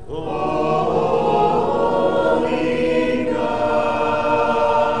 Holy God,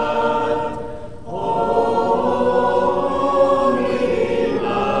 holy mighty, holy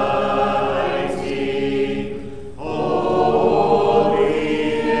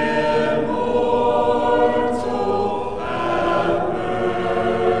immortal, have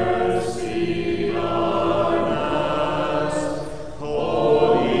mercy on us.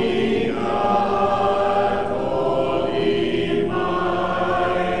 Holy God, holy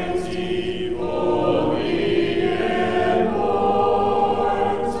mighty, holy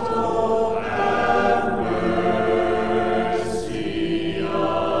immortal, have mercy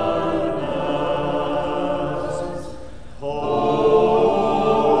on us. Holy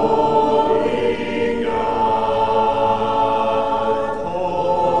God,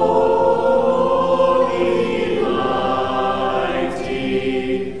 holy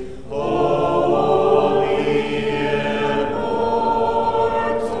mighty, holy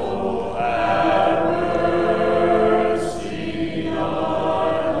immortal, have mercy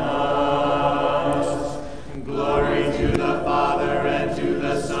on us. Glory to the Father, and to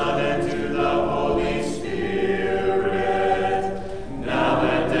the Son, and to the Holy Spirit, now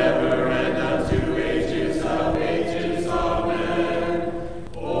and ever, and unto ages of ages. Amen.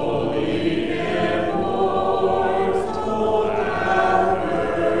 Holy immortal, have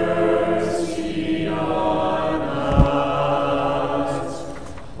mercy on us. Holy God,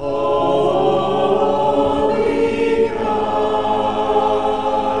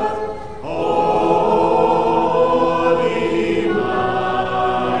 holy mighty,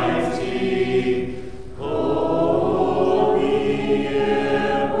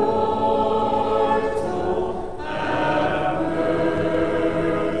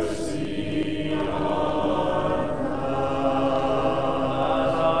 holy immortal, have mercy on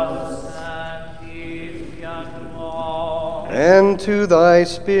us. And peace be unto all. And to thy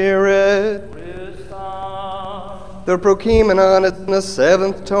spirit. Chrysostom. The Prokimenon is in the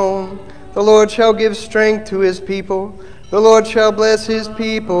seventh tone. The Lord shall give strength to his people. The Lord shall bless his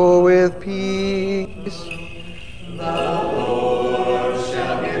people with peace. The Lord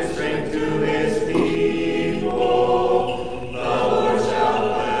shall give strength to his people. The Lord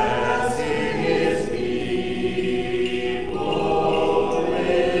shall bless his people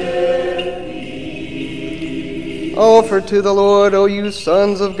with peace. Offer to the Lord, O you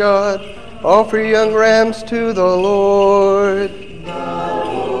sons of God. Offer young rams to the Lord. The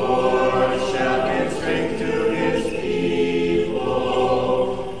Lord shall give strength to his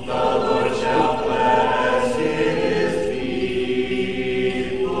people. The Lord shall bless his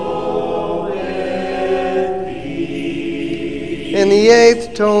people with peace. In the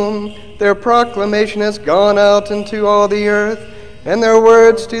eighth tone, their proclamation has gone out into all the earth, and their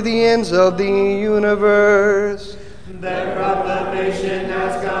words to the ends of the universe. Their proclamation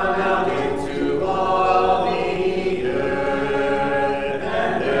has gone out into all the earth,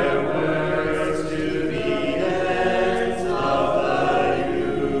 and their words to the ends of the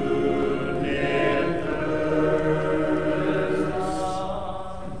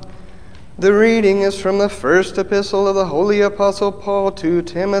universe. The reading is from the first epistle of the Holy Apostle Paul to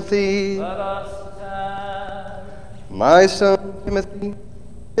Timothy. Let us stand. My son Timothy,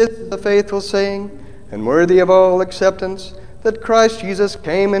 this is the faithful saying, and worthy of all acceptance, that Christ Jesus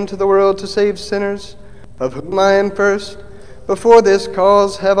came into the world to save sinners, of whom I am first. Before this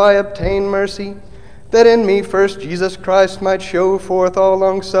cause have I obtained mercy, that in me first Jesus Christ might show forth all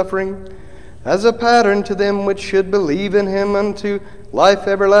longsuffering, as a pattern to them which should believe in him unto life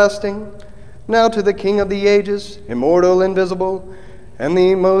everlasting. Now to the King of the ages, immortal, invisible, and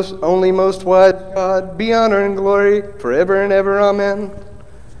the only most wise God, be honor and glory forever and ever. Amen.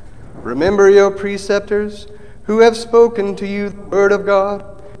 Remember your preceptors, who have spoken to you the word of God,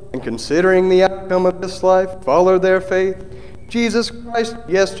 and considering the outcome of this life, follow their faith. Jesus Christ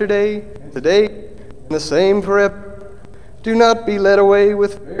yesterday, today, and the same forever. Do not be led away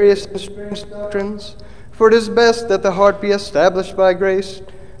with various and strange doctrines, for it is best that the heart be established by grace,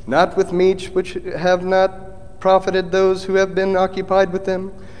 not with meats which have not profited those who have been occupied with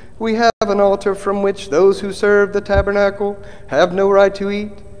them. We have an altar from which those who serve the tabernacle have no right to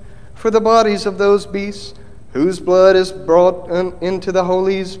eat. For the bodies of those beasts, whose blood is brought into the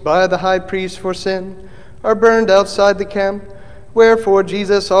holies by the high priest for sin, are burned outside the camp. Wherefore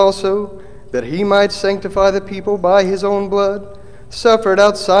Jesus also, that he might sanctify the people by his own blood, suffered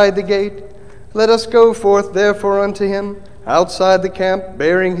outside the gate. Let us go forth therefore unto him, outside the camp,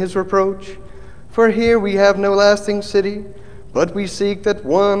 bearing his reproach. For here we have no lasting city, but we seek the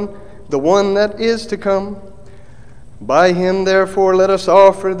one that is to come. By him, therefore, let us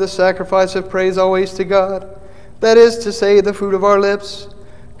offer the sacrifice of praise always to God, that is to say, the fruit of our lips,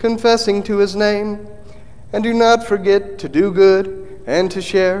 confessing to his name. And do not forget to do good and to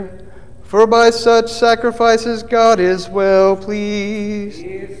share, for by such sacrifices God is well pleased.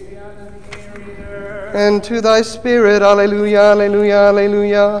 And to thy spirit, alleluia, alleluia,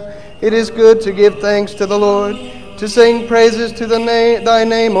 alleluia. It is good to give thanks to the Lord, to sing praises to thy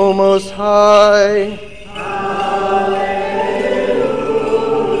name, O Most High.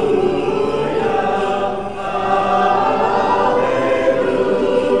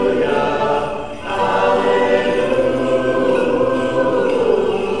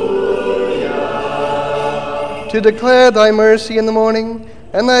 To declare thy mercy in the morning,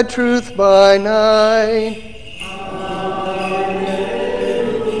 and thy truth by night.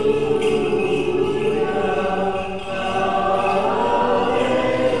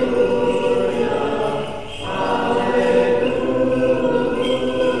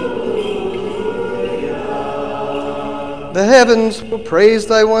 The heavens will praise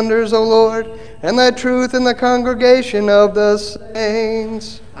thy wonders, O Lord, and thy truth in the congregation of the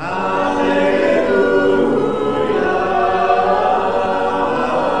saints.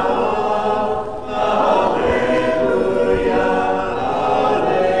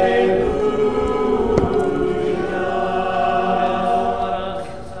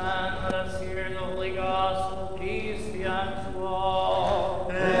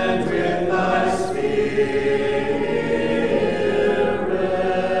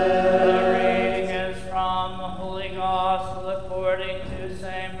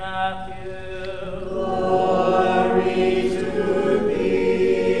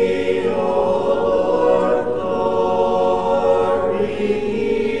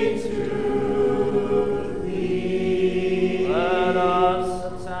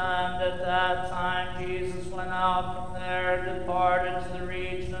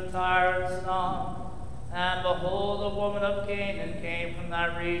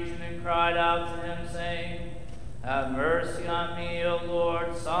 Have mercy on me, O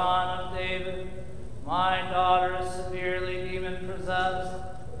Lord, Son of David. My daughter is severely demon-possessed.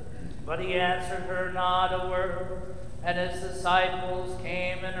 But he answered her not a word. And his disciples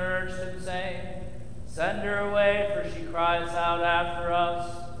came and urged him, saying, Send her away, for she cries out after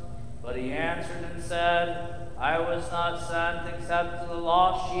us. But he answered and said, I was not sent except to the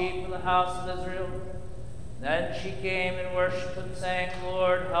lost sheep of the house of Israel. Then she came and worshipped him, saying,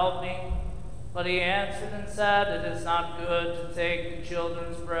 Lord, help me. But he answered and said, It is not good to take the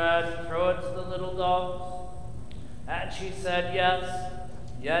children's bread and throw it to the little dogs. And she said, Yes,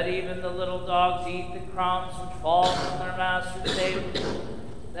 yet even the little dogs eat the crumbs which fall from their master's table.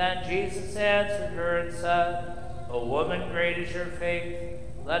 Then Jesus answered her and said, O woman, great is your faith.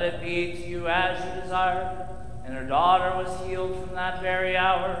 Let it be to you as you desired. And her daughter was healed from that very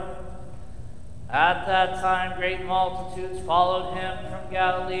hour. At that time great multitudes followed him from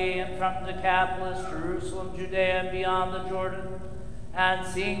Galilee and from Decapolis, Jerusalem, Judea, and beyond the Jordan. And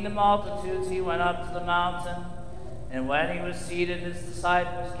seeing the multitudes, he went up to the mountain. And when he was seated, his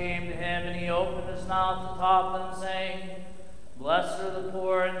disciples came to him, and he opened his mouth to taught them, saying, Blessed are the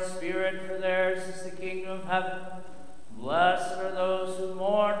poor in spirit, for theirs is the kingdom of heaven. Blessed are those who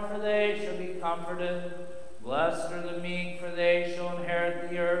mourn, for they shall be comforted. Blessed are the meek, for they shall inherit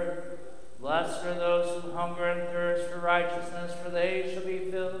the earth. Blessed are those who hunger and thirst for righteousness, for they shall be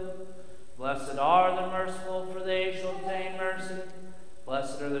filled. Blessed are the merciful, for they shall obtain mercy.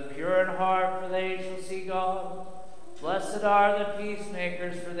 Blessed are the pure in heart, for they shall see God. Blessed are the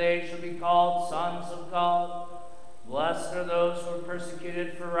peacemakers, for they shall be called sons of God. Blessed are those who are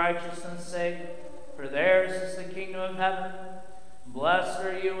persecuted for righteousness' sake, for theirs is the kingdom of heaven. Blessed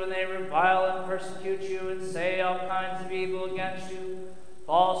are you when they revile and persecute you and say all kinds of evil against you,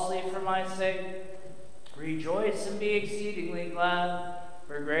 falsely for my sake. Rejoice and be exceedingly glad,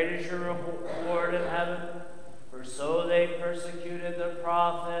 for great is your reward in heaven. For so they persecuted the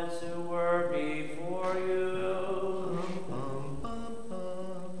prophets who were before you.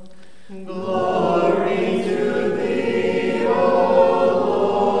 Glory to thee, O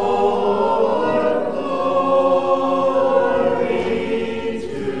Lord, glory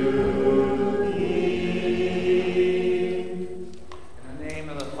to thee. In the name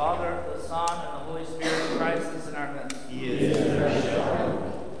of the Father, the Son, and the Holy Spirit, Christ is in our midst. He is in our shadow.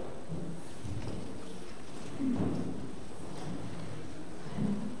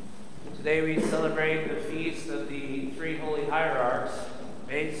 Today we celebrate the feast of the three holy hierarchs,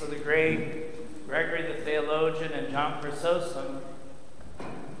 Basil the Great, Gregory the Theologian, and John Chrysostom.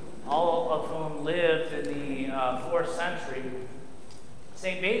 all of whom lived in the 4th century.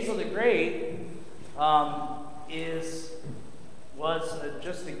 St. Basil the Great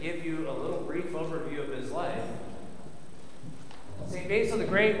just to give you a little brief overview of his life. St. Basil the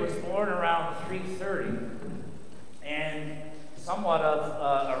Great was born around 330 and somewhat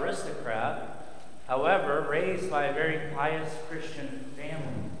of aristocrat, however, raised by a very pious Christian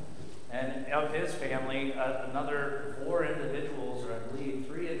family. And of his family, another 4 individuals, or I believe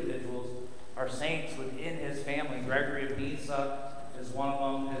 3 individuals, are saints within his family. Gregory of Nyssa is one of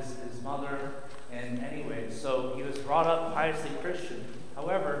them, his mother, and anyway, so he was brought up piously Christian.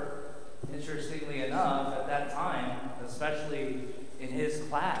 However, interestingly enough, at that time, especially in his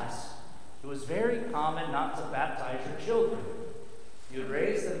class, it was very common not to baptize your children. You would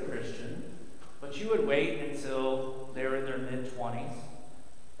raise them Christian, but you would wait until they were in their mid-20s,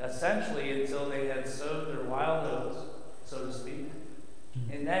 essentially until they had sowed their wild oats, so to speak,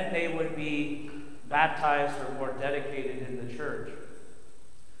 and then they would be baptized or more dedicated in the church.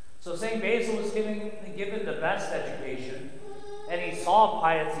 So St. Basil was given the best education, and he saw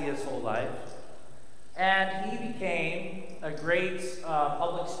piety his whole life, and he became a great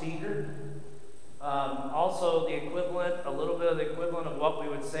public speaker, also a little bit of the equivalent of what we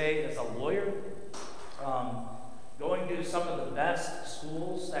would say as a lawyer, going to some of the best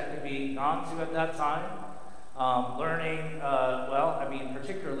schools that could be gone to at that time, learning,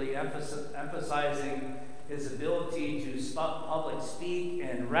 particularly emphasizing his ability to public speak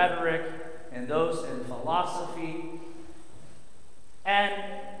and rhetoric and those in philosophy. And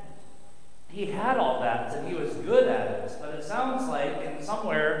he had all that, and he was good at it. But it sounds like in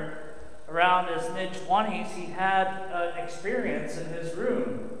somewhere around his mid-20s, he had an experience in his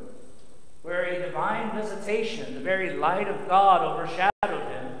room where a divine visitation, the very light of God, overshadowed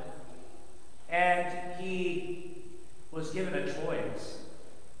him, and he was given a choice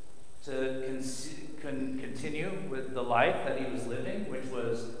to continue with the life that he was living, which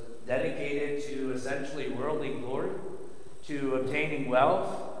was dedicated to essentially worldly glory, to obtaining wealth,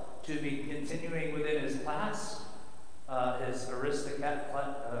 to be continuing within his class, his aristocratic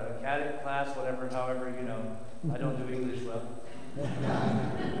class, however, I don't do English well.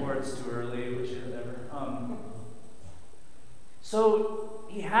 Or it's too early, whichever. So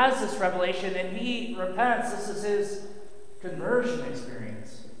he has this revelation and he repents. This is his conversion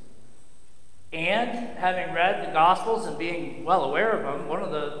experience. And having read the Gospels and being well aware of them, one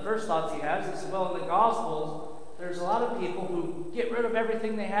of the first thoughts he has is, well, in the Gospels, there's a lot of people who get rid of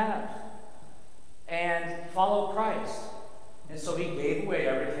everything they have and follow Christ. And so he gave away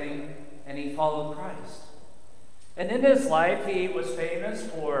everything and he followed Christ. And in his life, he was famous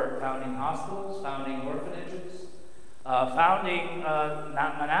for founding hospitals, founding orphanages, founding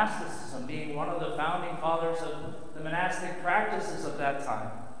monasticism, being one of the founding fathers of the monastic practices of that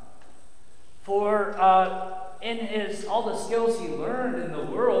time. For all the skills he learned in the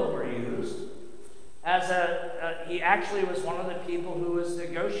world were used. He actually was one of the people who was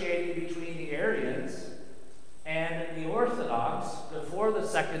negotiating between the Arians and the Orthodox before the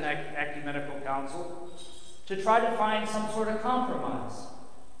Second Ecumenical Council to try to find some sort of compromise.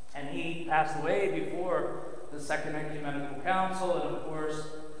 And he passed away before the Second Ecumenical Council, and of course,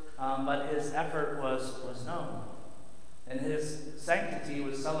 but his effort was known. And his sanctity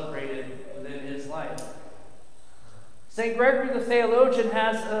was celebrated within his life. St. Gregory the Theologian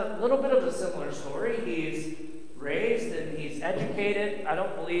has a little bit of a similar story. He's raised and he's educated. I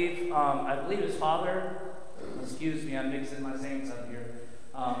believe his father, excuse me, I'm mixing my saints up here.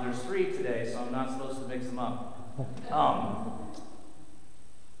 There's 3 today, so I'm not supposed to mix them up.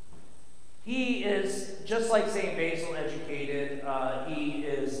 He is, just like St. Basil, educated. He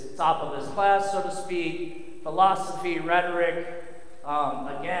is top of his class, so to speak. Philosophy, rhetoric,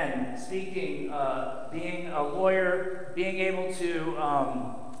 again, speaking, being a lawyer, being able to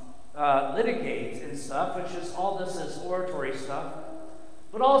litigate and stuff, which is all this is oratory stuff,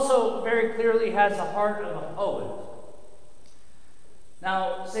 but also very clearly has the heart of a poet.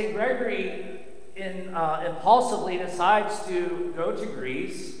 Now, St. Gregory impulsively decides to go to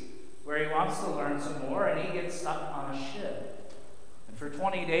Greece, where he wants to learn some more, and he gets stuck on a ship. For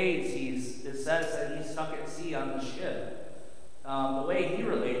 20 days, it says that he's stuck at sea on the ship. The way he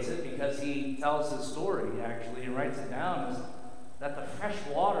relates it, because he tells his story, actually, and writes it down, is that the fresh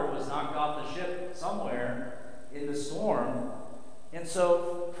water was knocked off the ship somewhere in the storm. And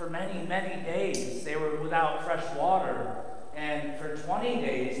so for many, many days, they were without fresh water. And for 20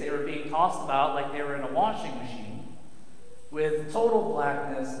 days, they were being tossed about like they were in a washing machine with total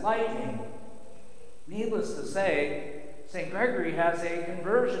blackness, lightning. Needless to say, St. Gregory has a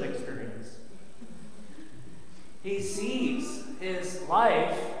conversion experience. He sees his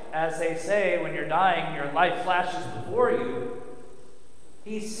life, as they say, when you're dying, your life flashes before you.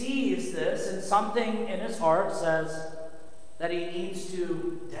 He sees this, and something in his heart says that he needs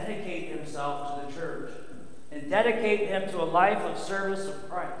to dedicate himself to the church and dedicate him to a life of service of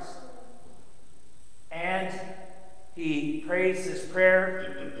Christ. And he prays his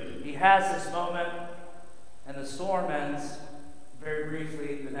prayer, he has this moment, and the storm ends very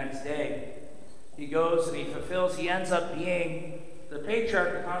briefly the next day. He goes and he fulfills, he ends up being the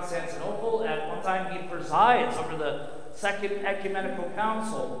Patriarch of Constantinople. At one time he presides over the Second Ecumenical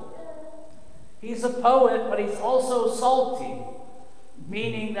Council. He's a poet, but he's also salty,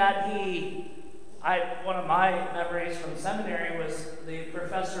 meaning that one of my memories from seminary was the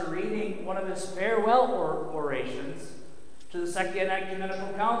professor reading one of his farewell orations to the Second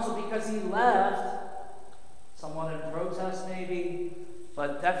Ecumenical Council because he left, somewhat in protest maybe,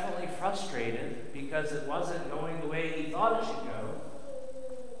 but definitely frustrated because it wasn't going the way he thought it should go.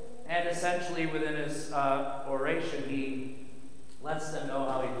 And essentially within his oration, he lets them know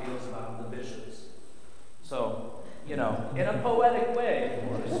how he feels about the bishops. So, in a poetic way, of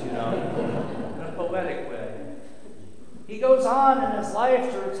course, in a poetic way. He goes on in his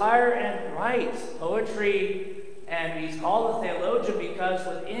life to retire and write poetry, and he's called a theologian because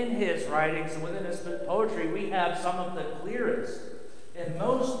within his writings and within his poetry, we have some of the clearest and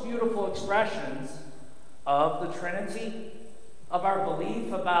most beautiful expressions of the Trinity, of our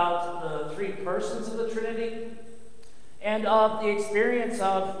belief about the three persons of the Trinity, and of the experience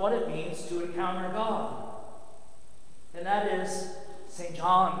of what it means to encounter God. And that is St.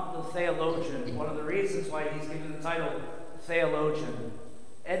 John the Theologian, one of the reasons why he's given the title Theologian.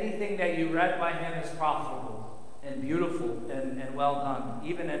 Anything that you read by him is profitable and beautiful and well done,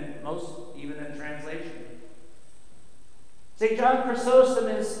 even in translation. St. John Chrysostom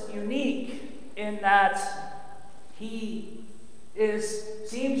is unique in that he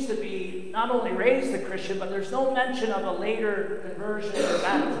seems to be not only raised a Christian, but there's no mention of a later conversion or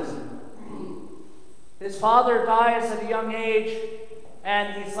baptism. His father dies at a young age,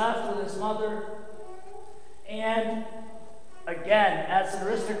 and he's left with his mother. And again, as an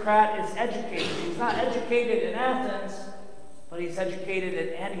aristocrat, is educated. He's not educated in Athens, but he's educated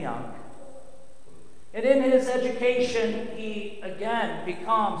at Antioch. And in his education, he again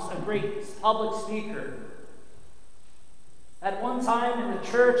becomes a great public speaker. At one time in the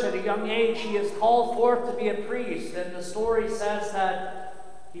church, at a young age, he is called forth to be a priest, and the story says that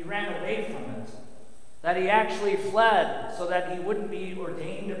he ran away from it, that he actually fled so that he wouldn't be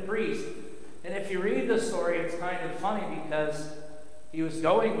ordained a priest. And if you read the story, it's kind of funny because he was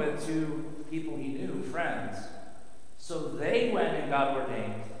going with two people he knew, friends. So they went and got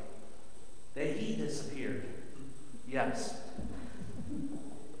ordained. Then he disappeared. Yes.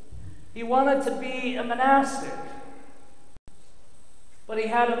 He wanted to be a monastic, but he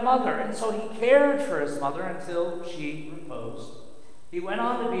had a mother, and so he cared for his mother until she reposed. He went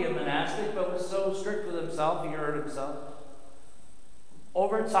on to be a monastic, but was so strict with himself, he hurt himself.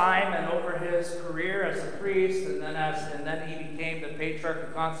 Over time and over his career as a priest, and then he became the Patriarch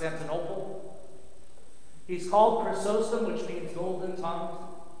of Constantinople. He's called Chrysostom, which means golden tongued,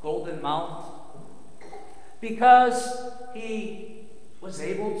 golden mouthed, because he was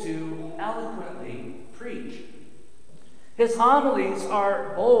able to eloquently preach. His homilies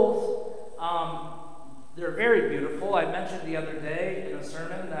are both, they're very beautiful. I mentioned the other day in a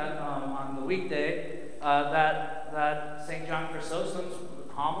sermon that on the weekday that St. John Chrysostom's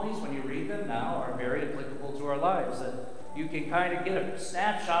homilies, when you read them now, are very applicable to our lives. And you can kind of get a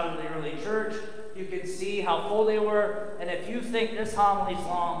snapshot of the early church. You can see how full they were. And if you think this homily's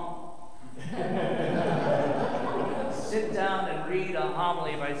long, sit down and read a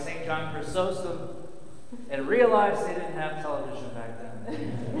homily by St. John Chrysostom and realize they didn't have television back then.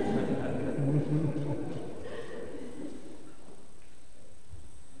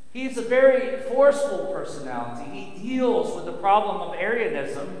 He's a very forceful personality. He deals with the problem of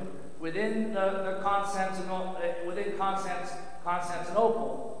Arianism within Constantinople.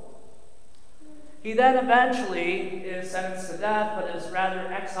 He then eventually is sentenced to death, but is rather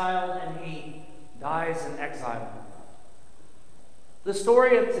exiled, and he dies in exile. The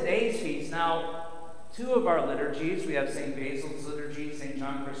story of today's feast, now, two of our liturgies, we have St. Basil's liturgy, St.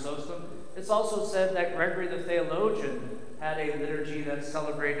 John Chrysostom. It's also said that Gregory the Theologian had a liturgy that's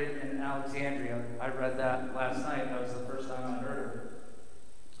celebrated in Alexandria. I read that last night. That was the first time I heard of it.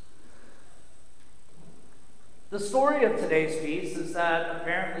 The story of today's feast is that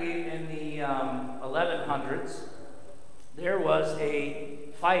apparently in the 1100s, there was a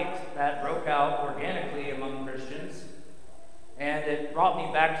fight that broke out organically among Christians, And it brought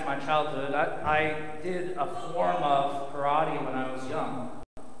me back to my childhood. I did a form of karate when I was young.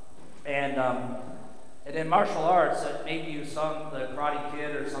 And in martial arts, maybe you saw the Karate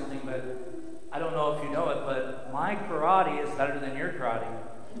Kid or something, but I don't know if you know it, but my karate is better than your karate.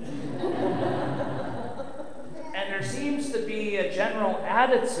 And there seems to be a general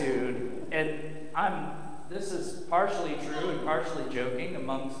attitude, and this is partially true and partially joking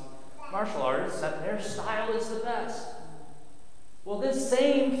amongst martial artists, that their style is the best. Well, this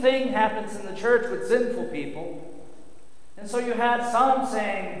same thing happens in the church with sinful people. And so you had some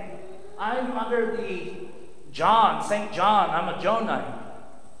saying, I'm under the St. John, I'm a Johnite.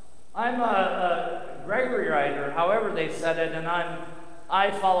 I'm a Gregory, or however they said it, and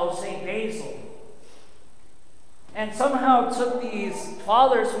I follow St. Basil. And somehow took these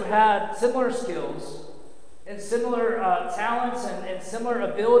fathers who had similar skills and similar talents and similar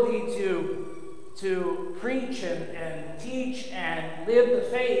ability to preach and teach and live the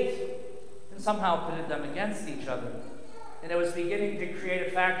faith, and somehow pitted them against each other. And it was beginning to create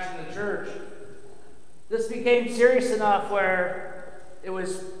a faction in the church. This became serious enough where it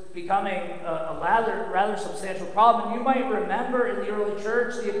was becoming a rather substantial problem. And you might remember in the early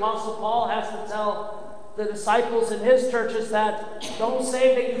church, the Apostle Paul has to tell the disciples in his churches that don't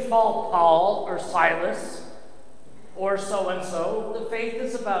say that you follow Paul or Silas or so-and-so. The faith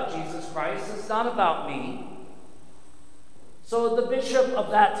is about Jesus Christ. It's not about me. So the bishop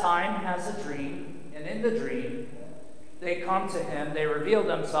of that time has a dream, and in the dream, they come to him, they reveal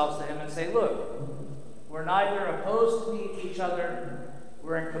themselves to him and say, look, we're neither opposed to each other,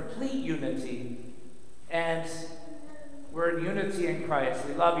 we're in complete unity, and we're in unity in Christ.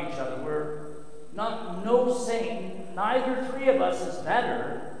 We love each other. We're no saint, neither three of us is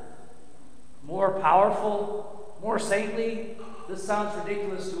better, more powerful, more saintly. This sounds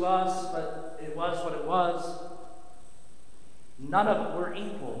ridiculous to us, but it was what it was. None of it were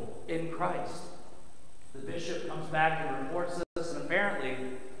equal in Christ. The bishop comes back and reports this, and apparently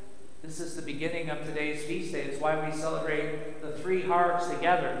this is the beginning of today's feast day. It's why we celebrate the three hierarchs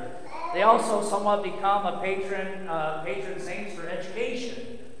together. They also somewhat become a patron saints for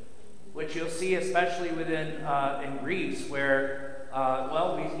education, which you'll see especially in Greece, where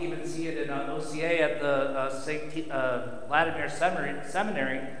we even see it in OCA at the St. Vladimir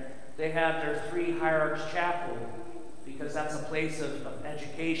Seminary. They have their three hierarchs chapel because that's a place of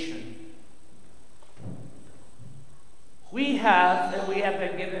education. We have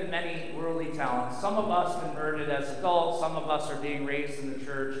been given many worldly talents. Some of us converted as adults. Some of us are being raised in the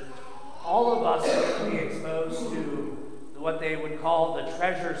church. All of us are being exposed to what they would call the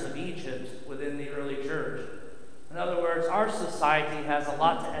treasures of Egypt within the early church. In other words, our society has a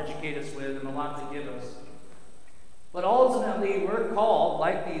lot to educate us with and a lot to give us. But ultimately, we're called,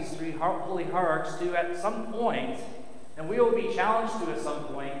 like these three holy hierarchs, to at some point, and we will be challenged to at some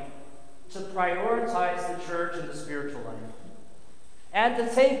point, to prioritize the church and the spiritual life. And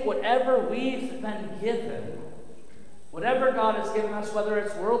to take whatever we've been given, whatever God has given us, whether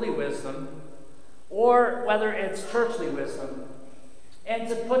it's worldly wisdom or whether it's churchly wisdom, and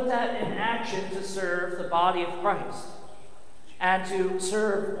to put that in action to serve the body of Christ and to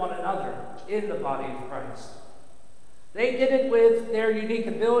serve one another in the body of Christ. They did it with their unique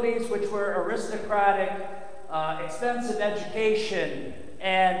abilities, which were aristocratic, expensive education,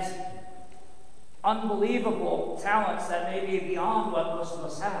 and unbelievable talents that may be beyond what most of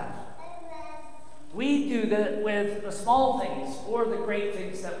us have. We do that with the small things or the great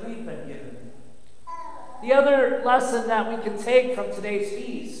things that we've been given. The other lesson that we can take from today's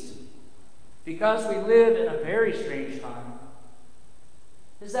feast, because we live in a very strange time,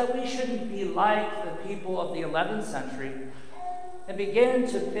 is that we shouldn't be like the people of the 11th century and begin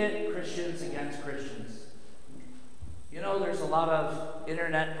to pit Christians against Christians. You know, there's a lot of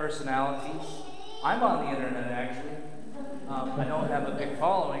internet personalities. I'm on the internet, actually. I don't have a big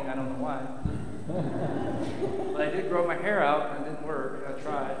following. I don't know why. But I did grow my hair out, and it didn't work. I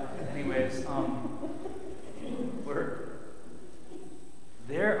tried. Anyways,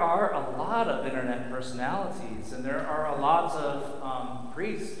 there are a lot of internet personalities, and there are a lot of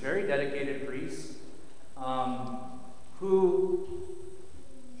priests, very dedicated priests, who,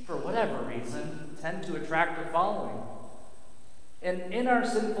 for whatever reason, tend to attract a following. And in our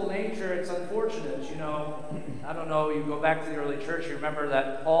sinful nature, it's unfortunate, you know. I don't know, you go back to the early church, you remember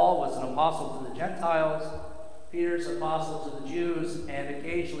that Paul was an apostle to the Gentiles, Peter's apostle to the Jews, and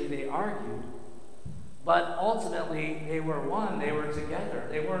occasionally they argued. But ultimately, they were one, they were together.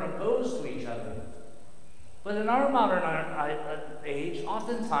 They weren't opposed to each other. But in our modern age,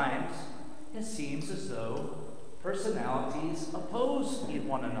 oftentimes, it seems as though personalities oppose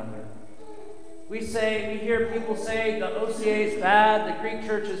one another. We hear people say the OCA is bad, the Greek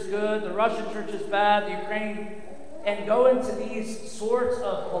church is good, the Russian church is bad, the Ukraine, and go into these sorts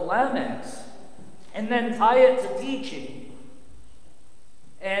of polemics and then tie it to teaching.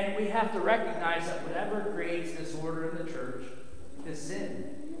 And we have to recognize that whatever creates disorder in the church is sin.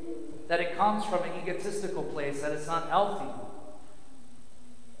 That it comes from an egotistical place, that it's not healthy.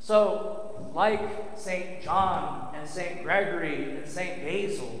 So, like St. John and St. Gregory and St.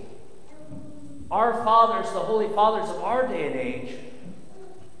 Basil, our fathers, the holy fathers of our day and age,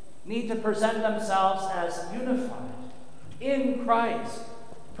 need to present themselves as unified in Christ,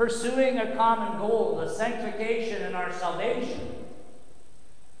 pursuing a common goal, the sanctification and our salvation.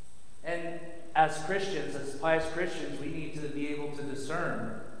 And as Christians, as pious Christians, we need to be able to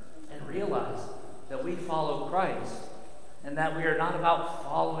discern and realize that we follow Christ and that we are not about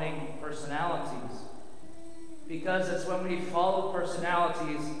following personalities. Because it's when we follow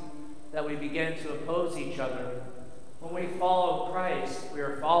personalities that we begin to oppose each other. When we follow Christ, we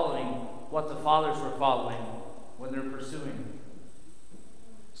are following what the fathers were following when they're pursuing.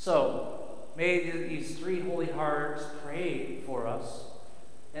 So, may these three holy hearts pray for us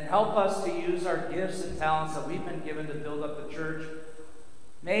and help us to use our gifts and talents that we've been given to build up the church.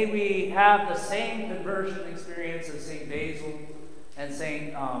 May we have the same conversion experience as St. Basil and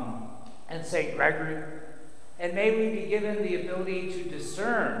St. Gregory. And may we be given the ability to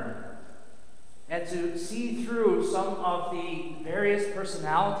discern and to see through some of the various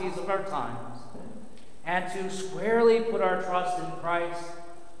personalities of our times, and to squarely put our trust in Christ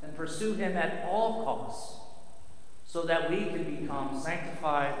and pursue him at all costs, so that we can become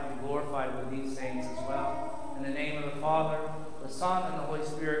sanctified and glorified with these things as well. In the name of the Father, the Son, and the Holy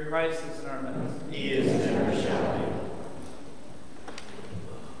Spirit, Christ is in our midst. He is and ever shall be.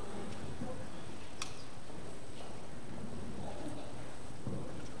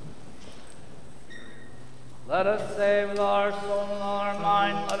 Let us say with our soul and all our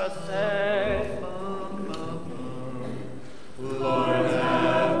mind, let us say, Lord,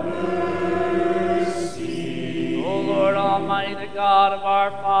 have mercy. O Lord Almighty, the God of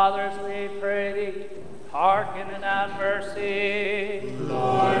our fathers, we pray thee, hearken and have mercy.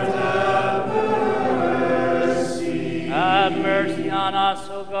 Lord, have mercy. Have mercy on us,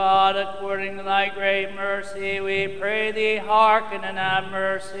 O God, according to thy great mercy. We pray thee, hearken and have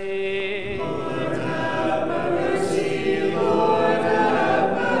mercy. Lord, have mercy. Lord,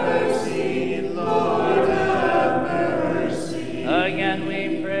 have mercy. Lord, have mercy. Again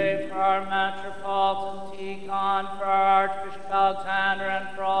we pray for our Metropolitan Tikhon, for our Archbishop Alexander, and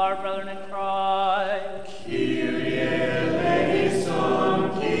for all our brethren in Christ. Kyrie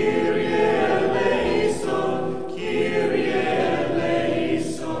eleison, Kyrie eleison, Kyrie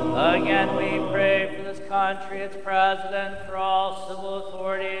eleison. Again we pray for this country, its president, for all civil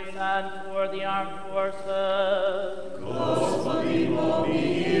authorities, and for the armed forces. Господи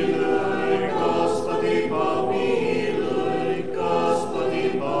помилуй, Господи помилуй, Господи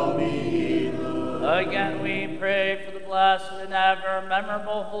помилуй. Again we pray for the blessed and ever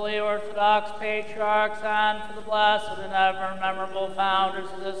memorable Holy Orthodox Patriarchs, and for the blessed and ever memorable founders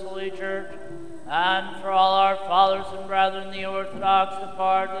of this Holy Church, and for all our fathers and brethren, the Orthodox,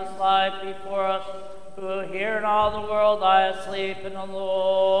 depart this life before us, who here in all the world lie asleep in the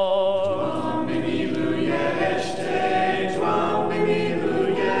Lord. Tuam beniluia este, tuam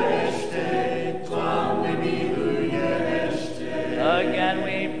beniluia este, tuam beniluia este. Again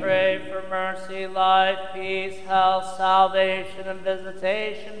we pray for mercy, life, peace, health, salvation, and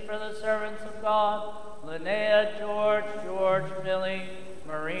visitation for the servants of God, Linnea, George, Millie,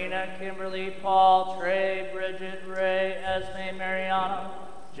 Marina, Kimberly, Paul, Trey, Bridget, Ray, Esme, Mariana,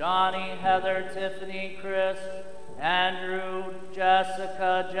 Johnny, Heather, Tiffany, Chris, Andrew,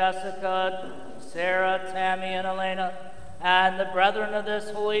 Jessica, Sarah, Tammy, and Elena, and the brethren of this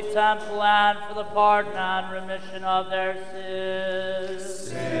holy temple, and for the pardon and remission of their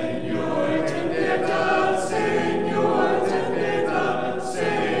sins. Señor, ten piedad, Señor, ten piedad,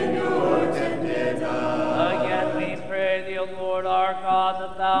 Señor, ten piedad. Again we pray thee, O Lord our God,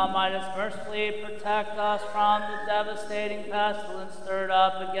 that thou mightest mercifully protect us from the devastating pestilence stirred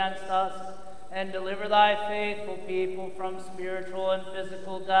up against us, and deliver thy faithful people from spiritual and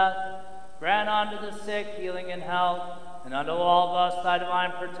physical death. Grant unto the sick healing and health, and unto all of us thy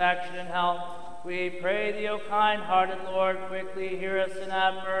divine protection and help. We pray thee, O kind-hearted Lord, quickly hear us and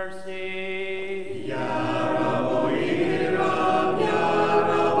have mercy. Ya Rabbo Iram, Ya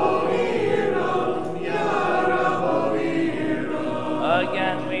Rabbo Iram, Ya Rabbo Iram.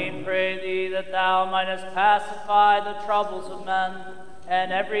 Again we pray thee that thou mightest pacify the troubles of men,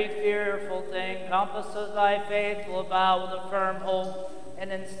 and every fearful thing compasses thy faithful about with a firm hope,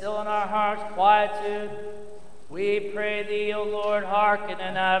 and instill in our hearts quietude. We pray thee, O Lord, hearken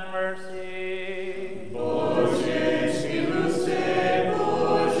and have mercy.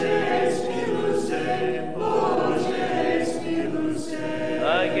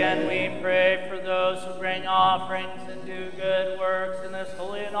 Again we pray for those who bring offerings and do good works in this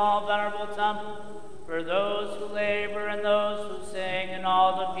holy and all venerable temple, for those who labor and those who sing, and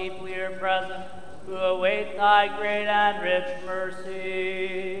all the people here present, who await thy great and rich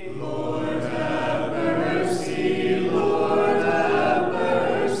mercy. Lord, have mercy. Lord, have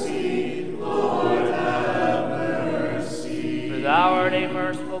mercy. Lord, have mercy. For thou art a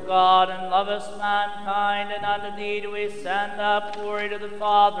merciful God, and lovest mankind, and unto thee do we send up glory to the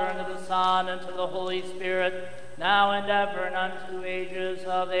Father, and to the Son, and to the Holy Spirit, now and ever, and unto ages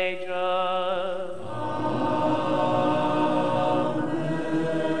of ages. Amen.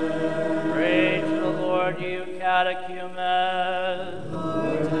 Pray to the Lord, you catechumens.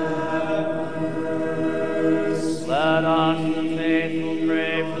 Lord, have mercy. Let us, the faithful,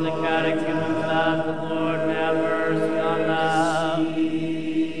 pray for the catechumens, that the Lord may have mercy on them,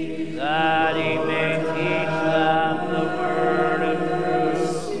 that he may teach them the word of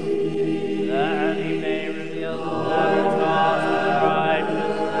truth, that he may reveal to them the gospel of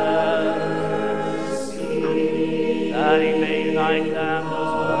righteousness, that he may unite them,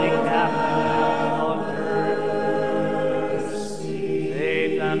 those holy Catholic church.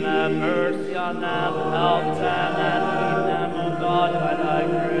 Save them, have mercy on them, help them, and lead them, O God, by thy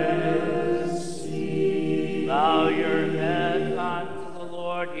grace. Bow your heads unto the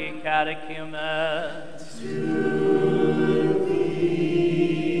Lord, ye catechumens. To thee,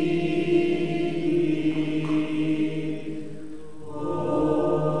 O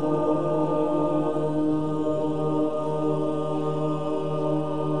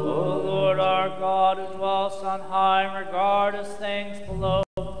Lord our God, who dwellest on high and regardest things below,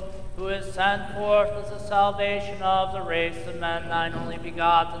 who is sent forth as the salvation of the race of men, thine only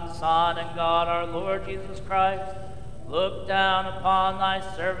begotten Son, and God our Lord Jesus Christ, look down upon thy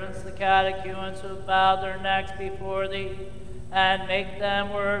servants, the catechumens, who bow their necks before thee, and make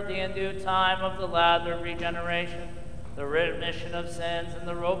them worthy in due time of the ladder of regeneration, the remission of sins, and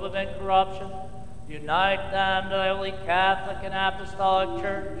the robe of incorruption. Unite them to the holy Catholic and Apostolic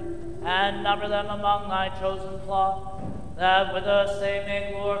Church, and number them among thy chosen flock, that with us they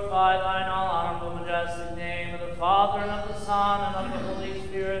may glorify thine all-honorable majestic name, of the Father, and of the Son, and of the Holy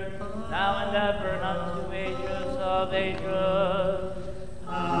Spirit, now and ever, and unto ages of ages.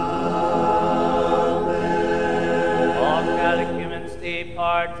 Amen. All catechumens,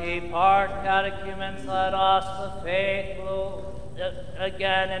 depart, catechumens, let us, the faithful,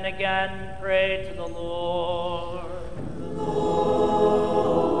 again and again pray to the Lord.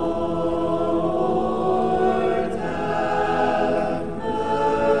 Lord, have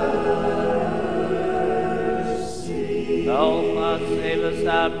mercy. Help us, save us,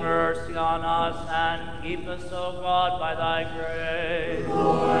 have mercy on us, and keep us, O God, by thy grace.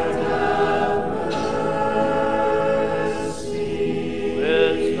 Lord, have mercy.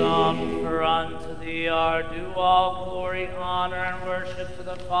 Wisdom, for unto thee are due all glory, honor, and worship, to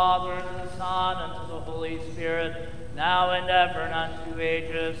the Father, and to the Son, and to the Holy Spirit, now and ever, and unto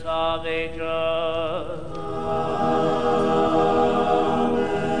ages of ages.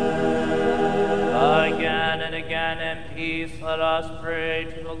 Amen. Again and again in peace let us pray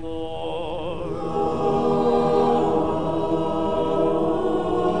to the Lord.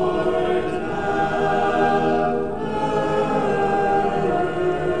 Lord, have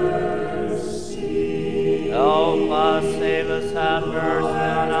mercy. Help us, save us, have mercy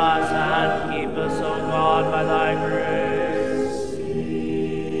on us, and keep us, O God, by thy grace.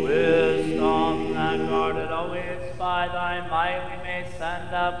 Wisdom, that guarded always by thy might, we may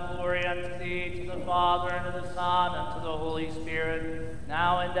send up glory unto thee, to the Father, and to the Son, and to the Holy Spirit,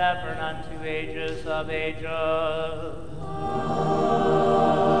 now and ever, and unto ages of ages.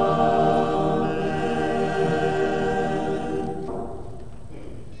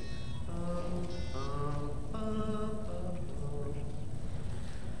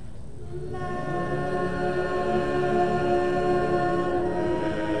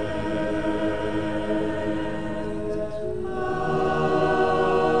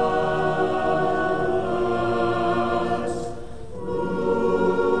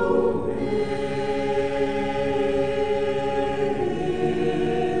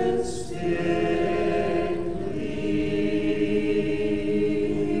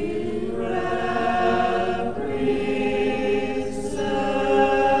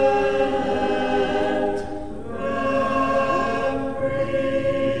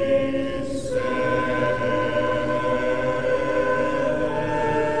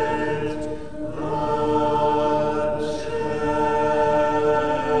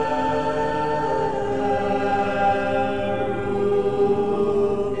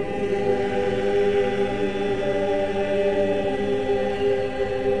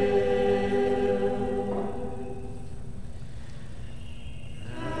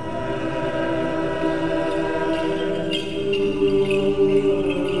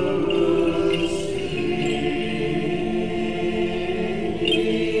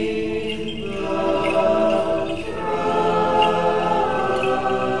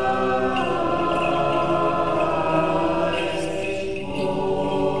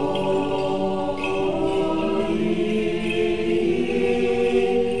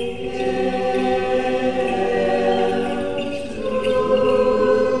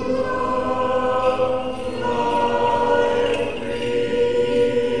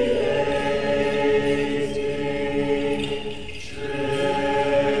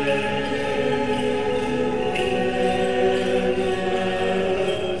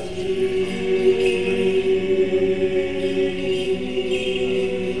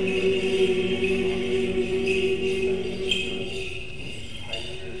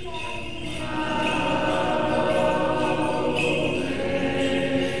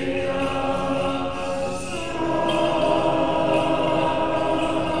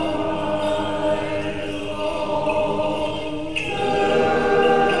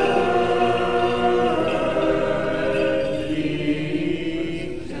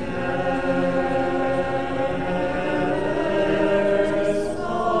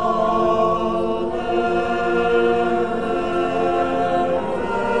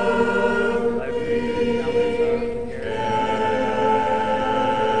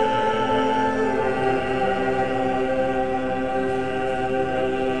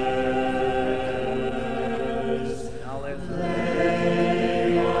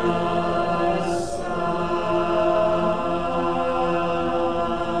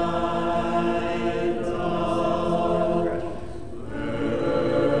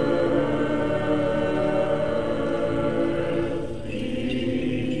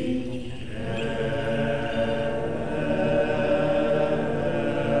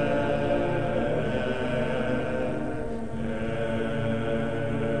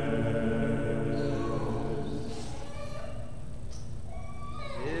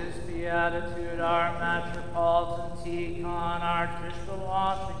 our Metropolitan Teton, Archbishop of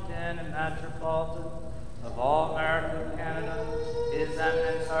Washington, and Metropolitan of all America and Canada, His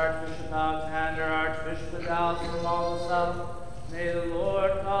Eminence Archbishop Alexander, Archbishop of Dallas and all the South. May the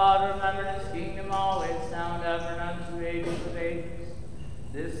Lord God remember His kingdom always sound ever and unto ages of ages.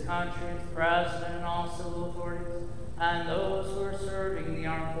 This country's president and all civil authorities, and those who are serving the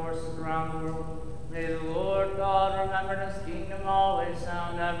armed forces around the world. May the Lord God remember His kingdom always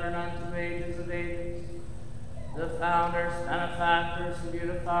sound ever and unto ages of ages. The founders, benefactors, and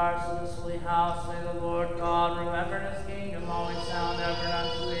beautifiers of this holy house, may the Lord God remember His kingdom always sound ever and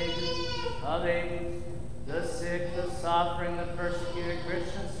unto ages of ages. The sick, the suffering, the persecuted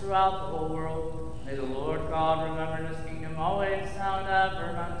Christians throughout the whole world, may the Lord God remember His kingdom always sound ever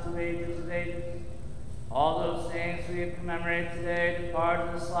and unto ages of ages. All those saints we have commemorated today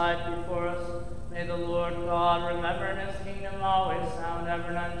departed this life before us, may the Lord God remember in His kingdom always sound ever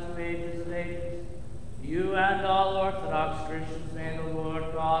and unto ages of ages. You and all Orthodox Christians, may the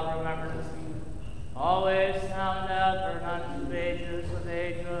Lord God remember His kingdom always sound ever and unto ages of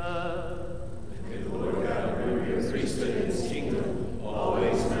ages. May the Lord God remember your priesthood in His kingdom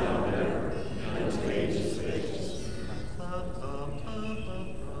always now and ever and unto ages of ages.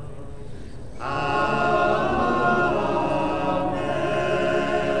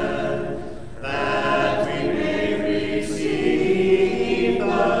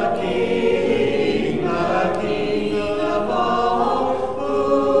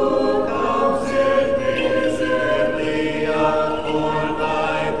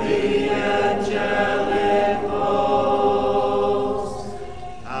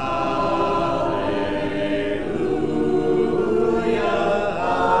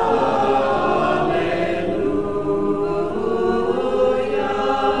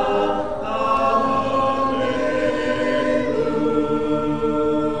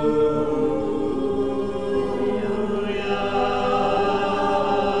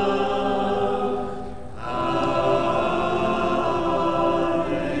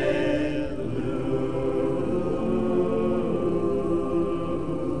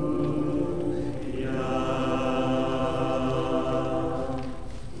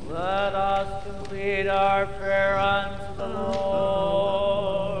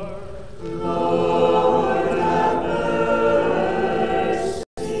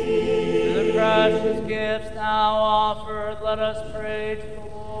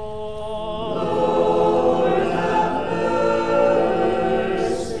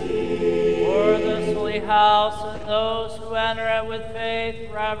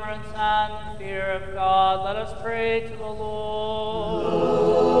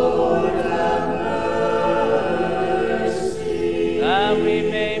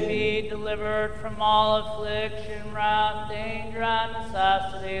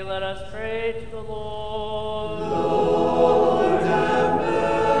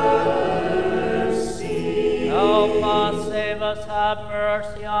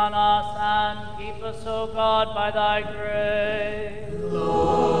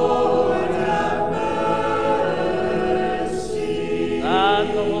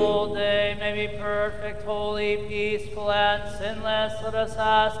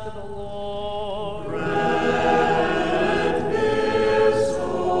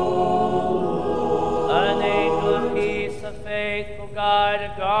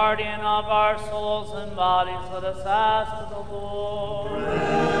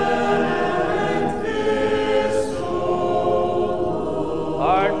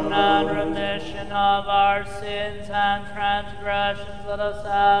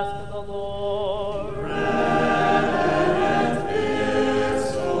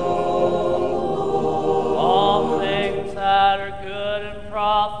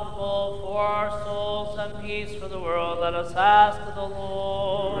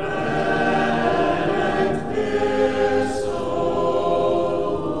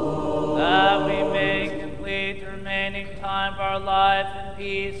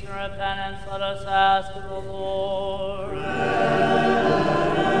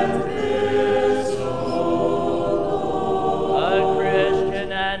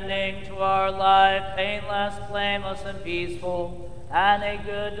 And a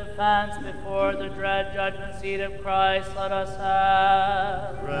good defense before the dread judgment seat of Christ, let us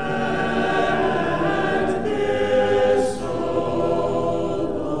have. Grant this, O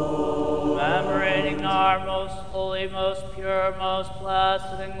Lord. Commemorating our most holy, most pure, most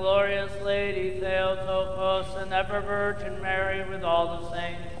blessed, and glorious Lady Theotokos, and ever Virgin Mary with all the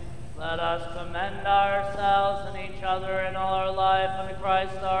saints, let us commend ourselves and each other in all our life unto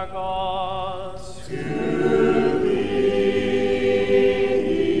Christ our God. To thee.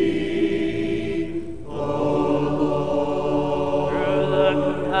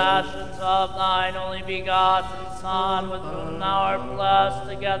 the compassions of thine only begotten Son, with whom thou art blessed,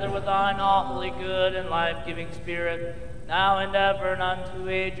 together with thine awfully good and life-giving Spirit, now and ever and unto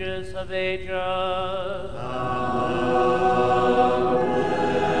ages of ages. Peace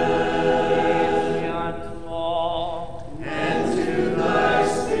be unto all. And to thy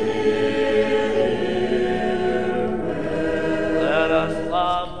spirit. Let us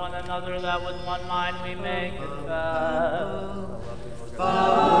love one another, that with one mind we may confess.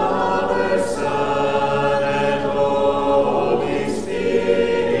 Father, Son, and Holy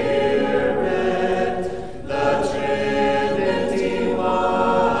Spirit, the Trinity,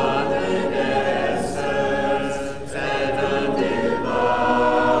 one in essence and undivided.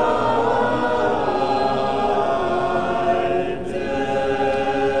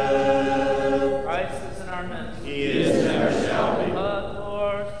 Christ is in our midst. He is and never shall be. The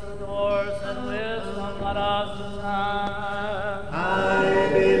doors, and wisdom let us ascend. I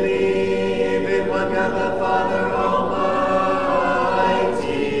believe in one God the Father Almighty,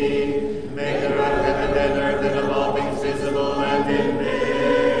 maker of heaven and earth and of all things visible and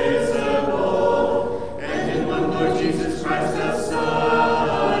invisible, and in one Lord Jesus Christ, the Son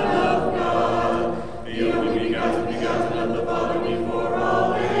of God, the only begotten of the Father before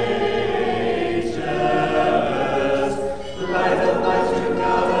all ages, light of light, true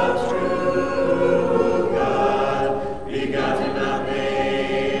God of true God, begotten, not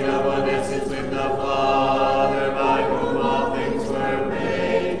made, of one essence with the Father, by whom all things were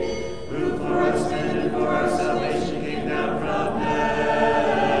made, who for us men and for our salvation came down from heaven,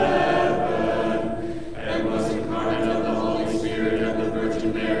 and was incarnate of the Holy Spirit and the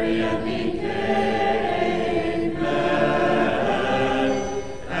Virgin Mary, and became man.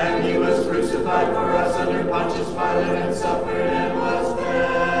 And he was crucified for us under Pontius Pilate, and suffered and was buried.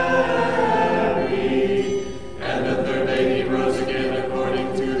 And the third day he rose again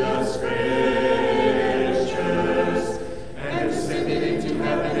according to the Scriptures, and ascended into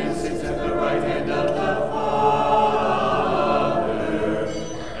heaven, and sits at the right hand of the Father.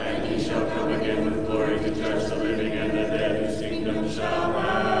 And he shall come again with glory to judge the living and the dead, whose kingdom shall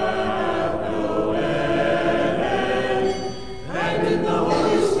have no end. And in the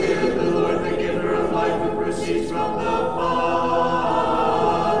Holy Spirit, the Lord, the giver of life, who proceeds from the Father,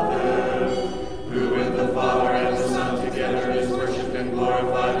 who with the Father and the Son together is worshipped and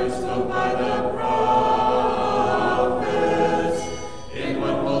glorified, who spoke by the prophets, in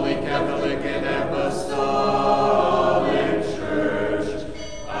one holy Catholic and Apostolic Church.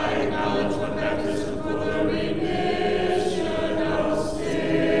 I acknowledge one baptism for the remission of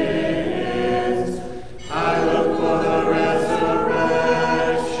sins. I look for the resurrection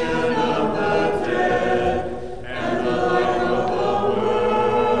of the dead and the life of the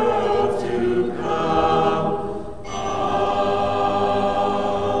world to come.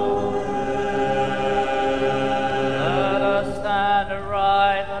 Let us stand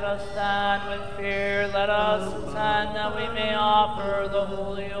aright, let us stand with fear, let us stand that we may offer the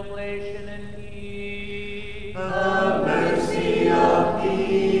holy oblation in peace. The mercy of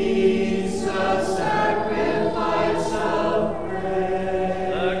peace, a sacrifice of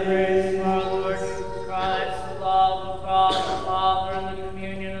praise. The grace of our Lord Jesus Christ, the love of God the Father, and the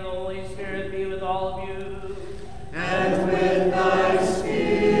communion of the Holy Spirit be with all of you. And with thy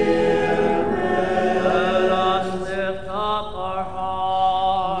spirit, Let us lift up our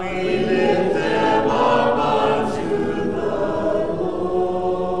hearts. we lift them up unto the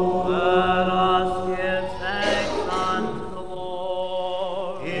Lord. Let us give thanks unto the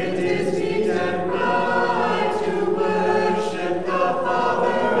Lord. It is meet and right to worship the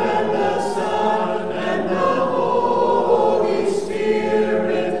Father and the Son and the Holy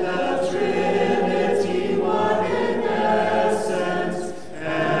Spirit, the Trinity, one in essence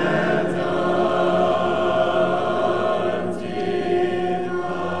and undivided.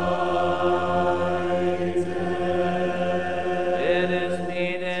 It is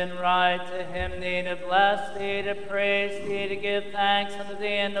meet and right to hymn thee, to bless thee, to praise thee, to give thanks unto thee,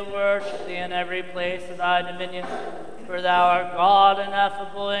 and to worship thee in every place of thy dominion. For thou art God,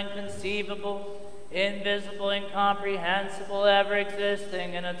 ineffable, inconceivable, invisible, incomprehensible, ever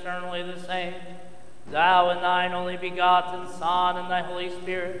existing, and eternally the same. Thou and thine only begotten Son and thy Holy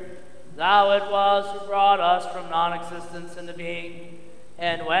Spirit, thou it was who brought us from non-existence into being,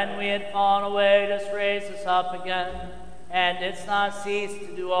 and when we had fallen away, didst raise us up again, and didst not cease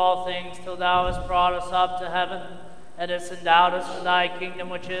to do all things till thou hast brought us up to heaven, and hast endowed us with thy kingdom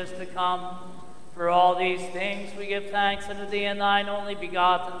which is to come. For all these things we give thanks unto thee and thine only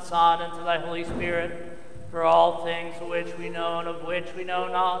begotten Son, and to thy Holy Spirit, for all things which we know and of which we know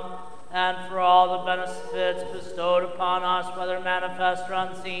not, and for all the benefits bestowed upon us, whether manifest or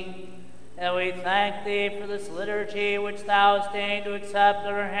unseen. And we thank thee for this liturgy which thou hast deigned to accept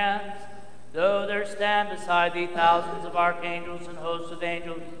at our hands, though there stand beside thee thousands of archangels and hosts of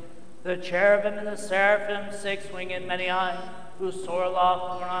angels, the cherubim and the seraphim, six-winged, many-eyed, who soar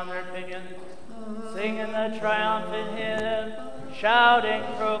aloft borne on their pinions, singing the triumphant hymn, shouting,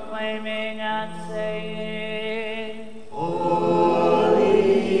 proclaiming, and saying, Holy,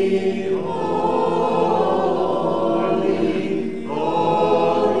 holy,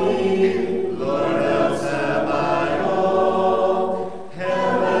 holy, Lord of Sabaoth,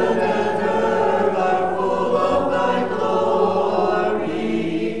 heaven and earth are full of thy glory.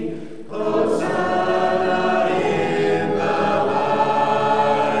 Hosanna in the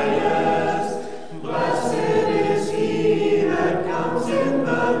highest. Blessed is he that comes in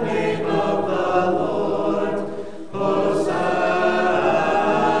the name of the Lord. Hosanna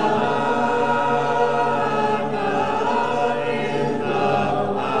in the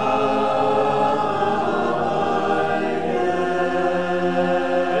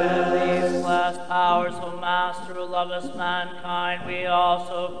highest. With these blessed powers, O Master, who lovest mankind, we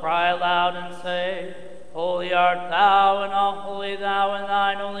also cry aloud and say, Holy art thou, and all holy thou, and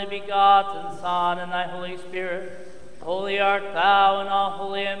thine only begotten Son, and thy Holy Spirit. Holy art thou, and all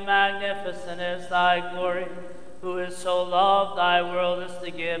holy and magnificent is thy glory, who is so loved thy world as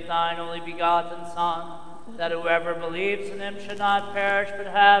to give thine only begotten Son, that whoever believes in him should not perish but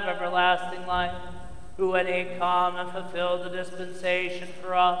have everlasting life, who when he come and fulfilled the dispensation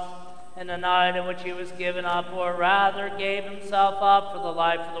for us, in the night in which he was given up, or rather gave himself up for the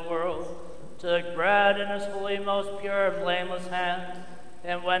life of the world, took bread in his holy, most pure, and blameless hands,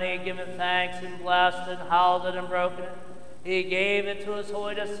 and when he had given thanks and blessed and held it and broken it, he gave it to his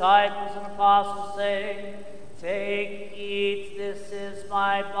holy disciples and apostles, saying, Take, eat, this is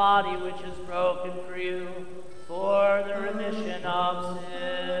my body which is broken for you, for the remission of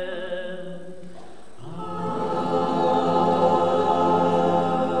sin.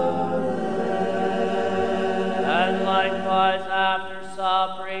 And likewise after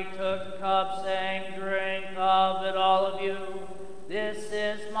supper he took the cup, saying, Drink of it, all of you. This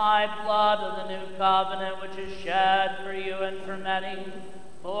is my blood of the new covenant, which is shed for you and for many,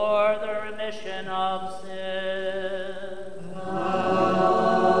 for the remission of sin.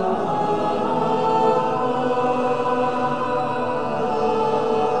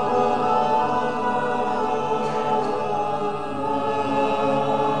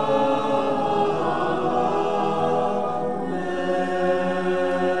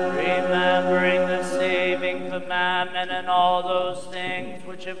 And all those things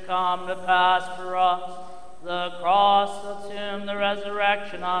which have come to pass for us, the cross, the tomb, the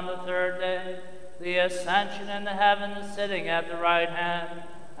resurrection on the third day, the ascension into heaven, the sitting at the right hand,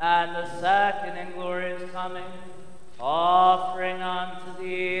 and the second and glorious coming, offering unto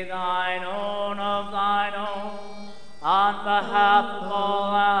thee thine own of thine own, on behalf of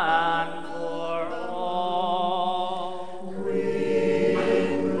all and for all.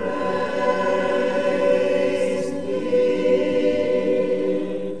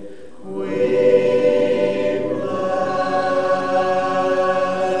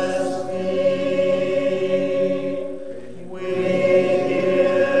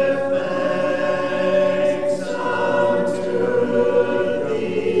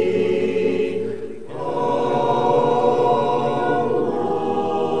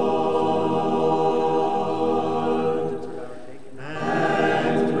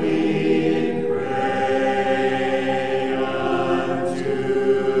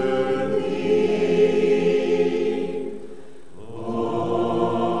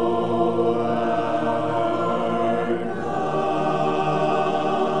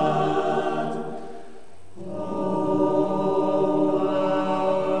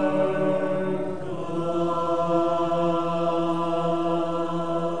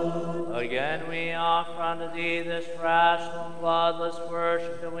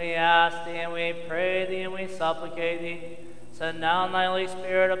 Supplicate thee, send down thy Holy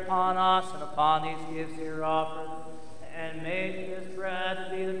Spirit upon us and upon these gifts here offered, and make this bread to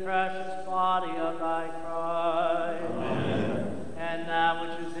be the precious body of thy Christ. Amen. And that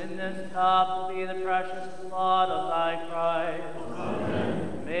which is in this cup to be the precious blood of thy Christ.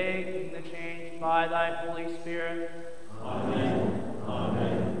 Amen. Making the change by thy Holy Spirit. Amen.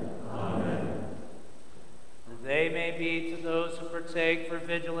 Amen. Amen. That they may be to those who partake for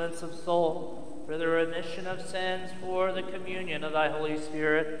vigilance of soul, for the remission of sins, for the communion of thy Holy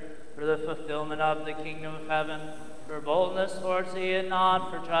Spirit, for the fulfillment of the kingdom of heaven, for boldness towards thee, and not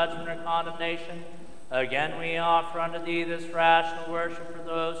for judgment or condemnation, Again we offer unto thee this rational worship for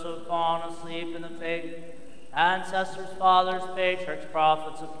those who have fallen asleep in the faith, ancestors, fathers, patriarchs,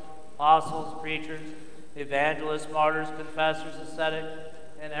 prophets, apostles, preachers, evangelists, martyrs, confessors, ascetics,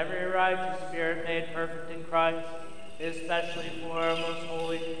 and every righteous spirit made perfect in Christ, especially for our most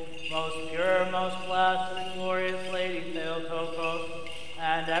holy, most pure, most blessed, and glorious Lady Theotokos,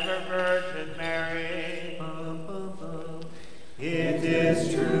 and ever Virgin Mary. It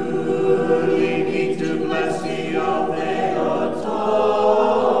is truly meet to bless thee, O Theotokos,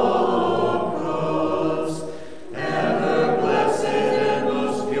 ever blessed and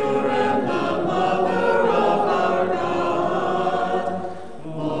most pure, and the Mother of our God,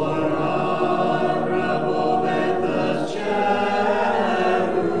 more honorable than the cherubim,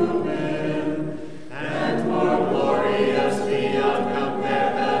 and more glorious beyond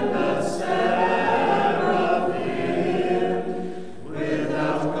compare than the seraphim.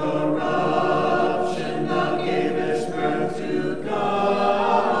 Without corruption thou gavest birth to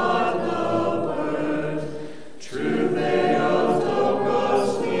God the Word. True Theotokos,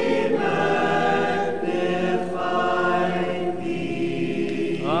 we magnify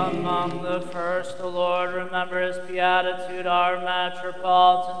thee. Among the first, O Lord, remember his beatitude, our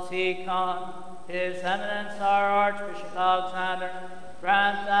Metropolitan Tikhon, his eminence, our Archbishop Alexander.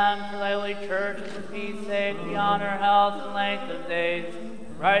 Grant them for thy holy churches of peace, safety, honor, health, and length of days,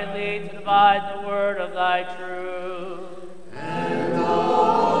 rightly to divide the word of thy truth. And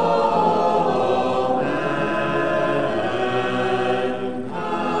all mankind.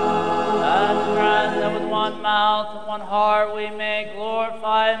 And grant that with one mouth and one heart we may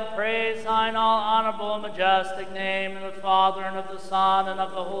glorify and praise thine all honorable and majestic name, in the Father, and of the Son, and of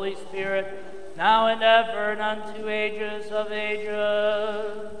the Holy Spirit, now and ever, and unto ages of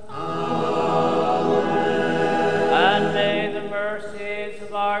ages. Amen. And may the mercies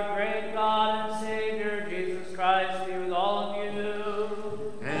of our great God and Savior, Jesus Christ, be with all of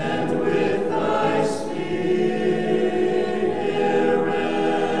you. And with thy spirit.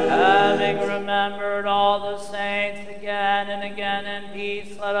 Having remembered all the saints again and again in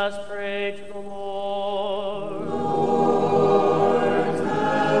peace, let us pray to the Lord. Lord,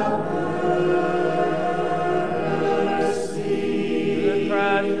 have mercy. The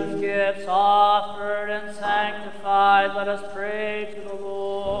precious gifts offered and sanctified, let us pray to the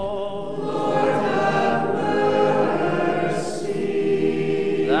Lord. Lord, have mercy.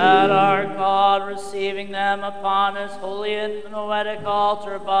 That our God, receiving them upon his holy and noetic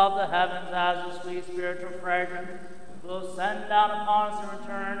altar above the heavens as a sweet spiritual fragrance, will send down upon us in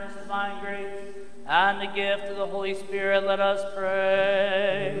return his divine grace and the gift of the Holy Spirit. Let us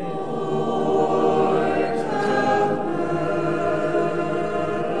pray. Lord, have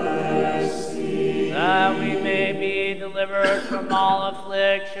mercy. That we may be delivered from all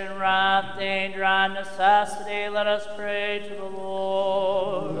affliction, wrath, danger, and necessity, let us pray to the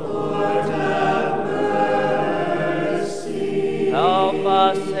Lord. Lord, have mercy. Help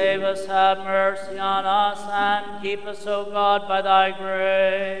us, save us, have mercy on us, and keep us, O God, by thy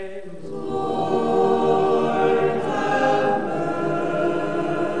grace. Lord, have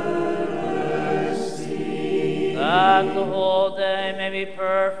mercy. That the whole day may be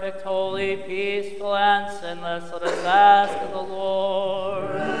perfect, holy, peaceful, and sinless, let us ask of the Lord.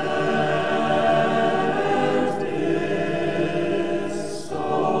 Grant this,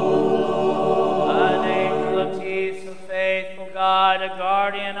 O Lord. An angel of peace, a faithful guide, a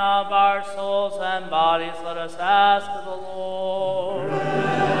guardian of our souls and bodies, let us ask of the Lord.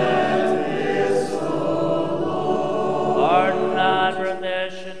 Grant this, O Lord. Pardon and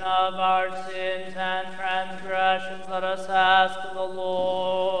remission of our sins and transgressions, let us ask of the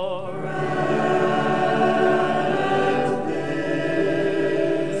Lord. Grant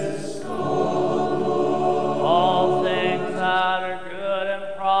this, O Lord. All things that are good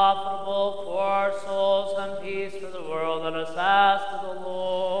and profitable for our souls and peace for the world, let us ask of the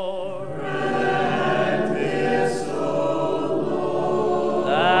Lord. Grant this, O Lord.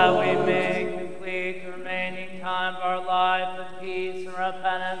 That we may complete the remaining time of our life in peace and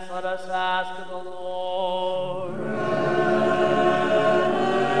repentance, let us ask of the Lord. Grant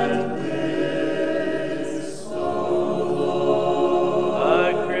this, O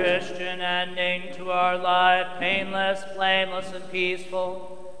Lord. A Christian ending to our life, painless, blameless, and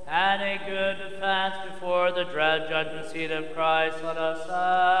peaceful, and a good defense before the dread judgment seat of Christ, let us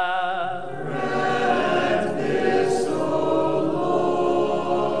ask. Grant this, O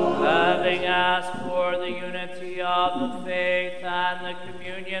Lord. Having asked for the unity of the faith and the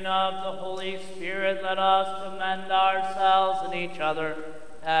communion of the Holy Spirit, let us commend ourselves and each other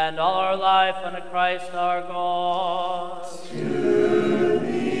and all our life unto Christ our God. To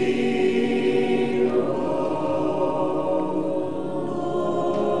thee, O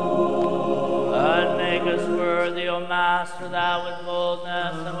O Master, that with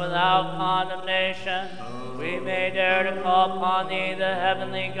boldness and without condemnation we may dare to call upon thee, the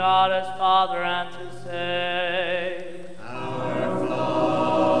heavenly God, as Father, and to say, Our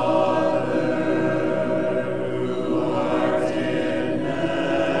Father, who art in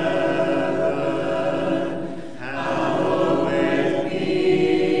heaven, hallowed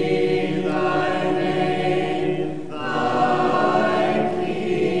be thy name. Thy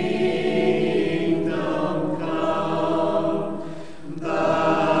kingdom come,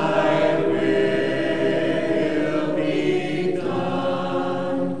 thy will be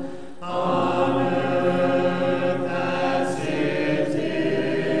done on earth as it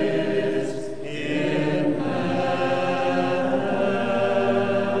is in heaven.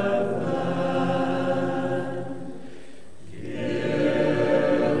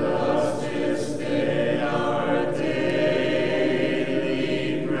 Give us this day our daily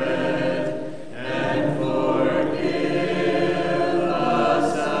bread, and forgive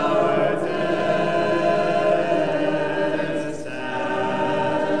us our debts,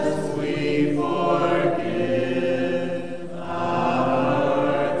 as we forgive our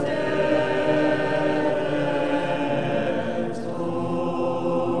debtors.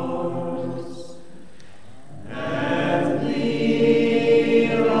 And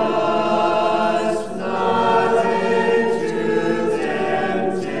lead us not into temptation,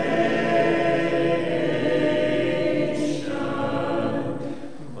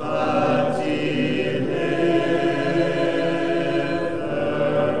 but deliver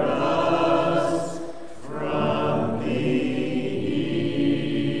us from the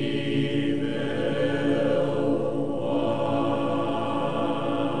evil one.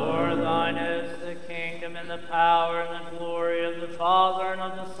 For thine is the kingdom and the power and the glory of the Father and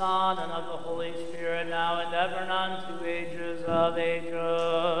of the Son and of the Holy Spirit, now and ever and unto ages of ages.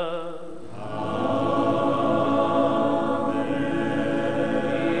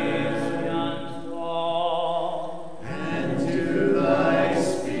 Peace be unto all. And to thy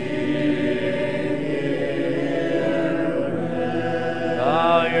spirit,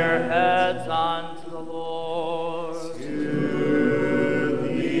 Bow your heads unto the Lord. to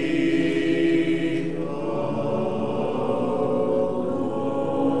thee, O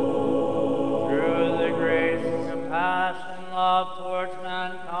Through the grace and compassion, love towards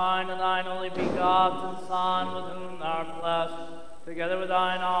mankind, and thine only begotten Son, with whom thou art blessed, together with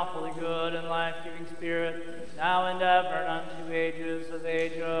thine awfully good and life-giving Spirit, now and ever and unto ages of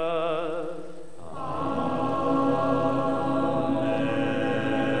ages.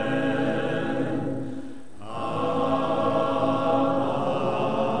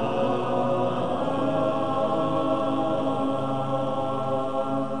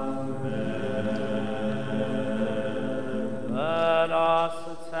 Let us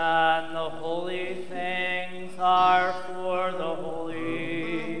attend the holy things are for the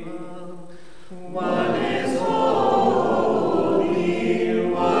holy. One is holy,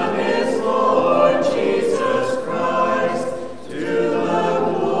 one is Lord Jesus Christ, to the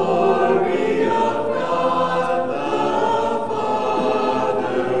glory of God the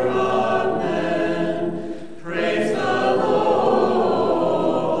Father. Amen. Praise the Lord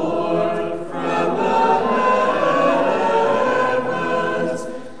from the heavens.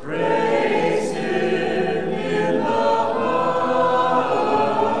 Praise Him in the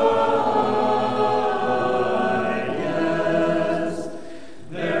highest.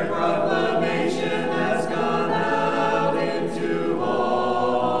 Their proclamation has gone out into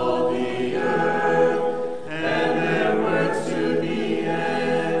all the earth, and their words to the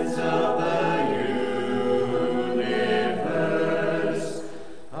ends of the universe.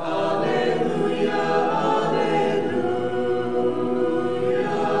 Alleluia, alleluia,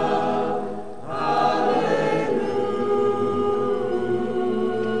 alleluia.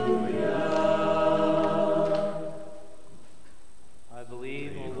 I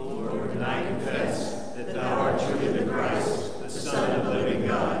believe, O Lord, Lord, and I confess that thou art truly the Christ, the Son of the living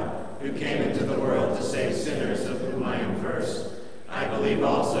God, who came into the world to save sinners, of whom I am first. I believe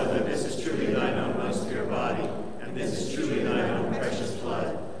also that this is truly thine own most pure body, and this is truly thine own precious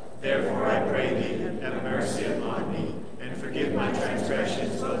blood. Therefore I pray thee, have mercy upon me, and forgive my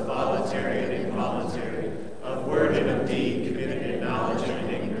transgressions, both voluntary and involuntary, of word and of deed, committed in knowledge and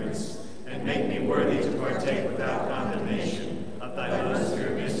in ignorance, and make me worthy to partake without condemnation of thy most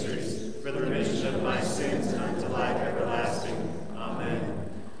pure mysteries, for the remission of my sins and unto life everlasting. Amen.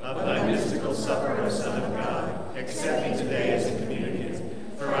 Of thy mystical supper, O Son of God, accept me today as a communicant,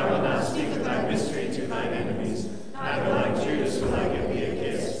 for I will not speak of thy mystery to thine enemies, neither like Judas will I give thee a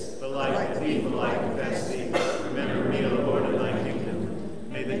kiss, but like the thief will I confess thee. Remember me, O Lord, in thy kingdom.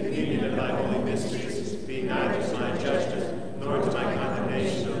 May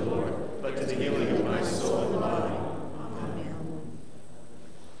to the healing of my soul and body.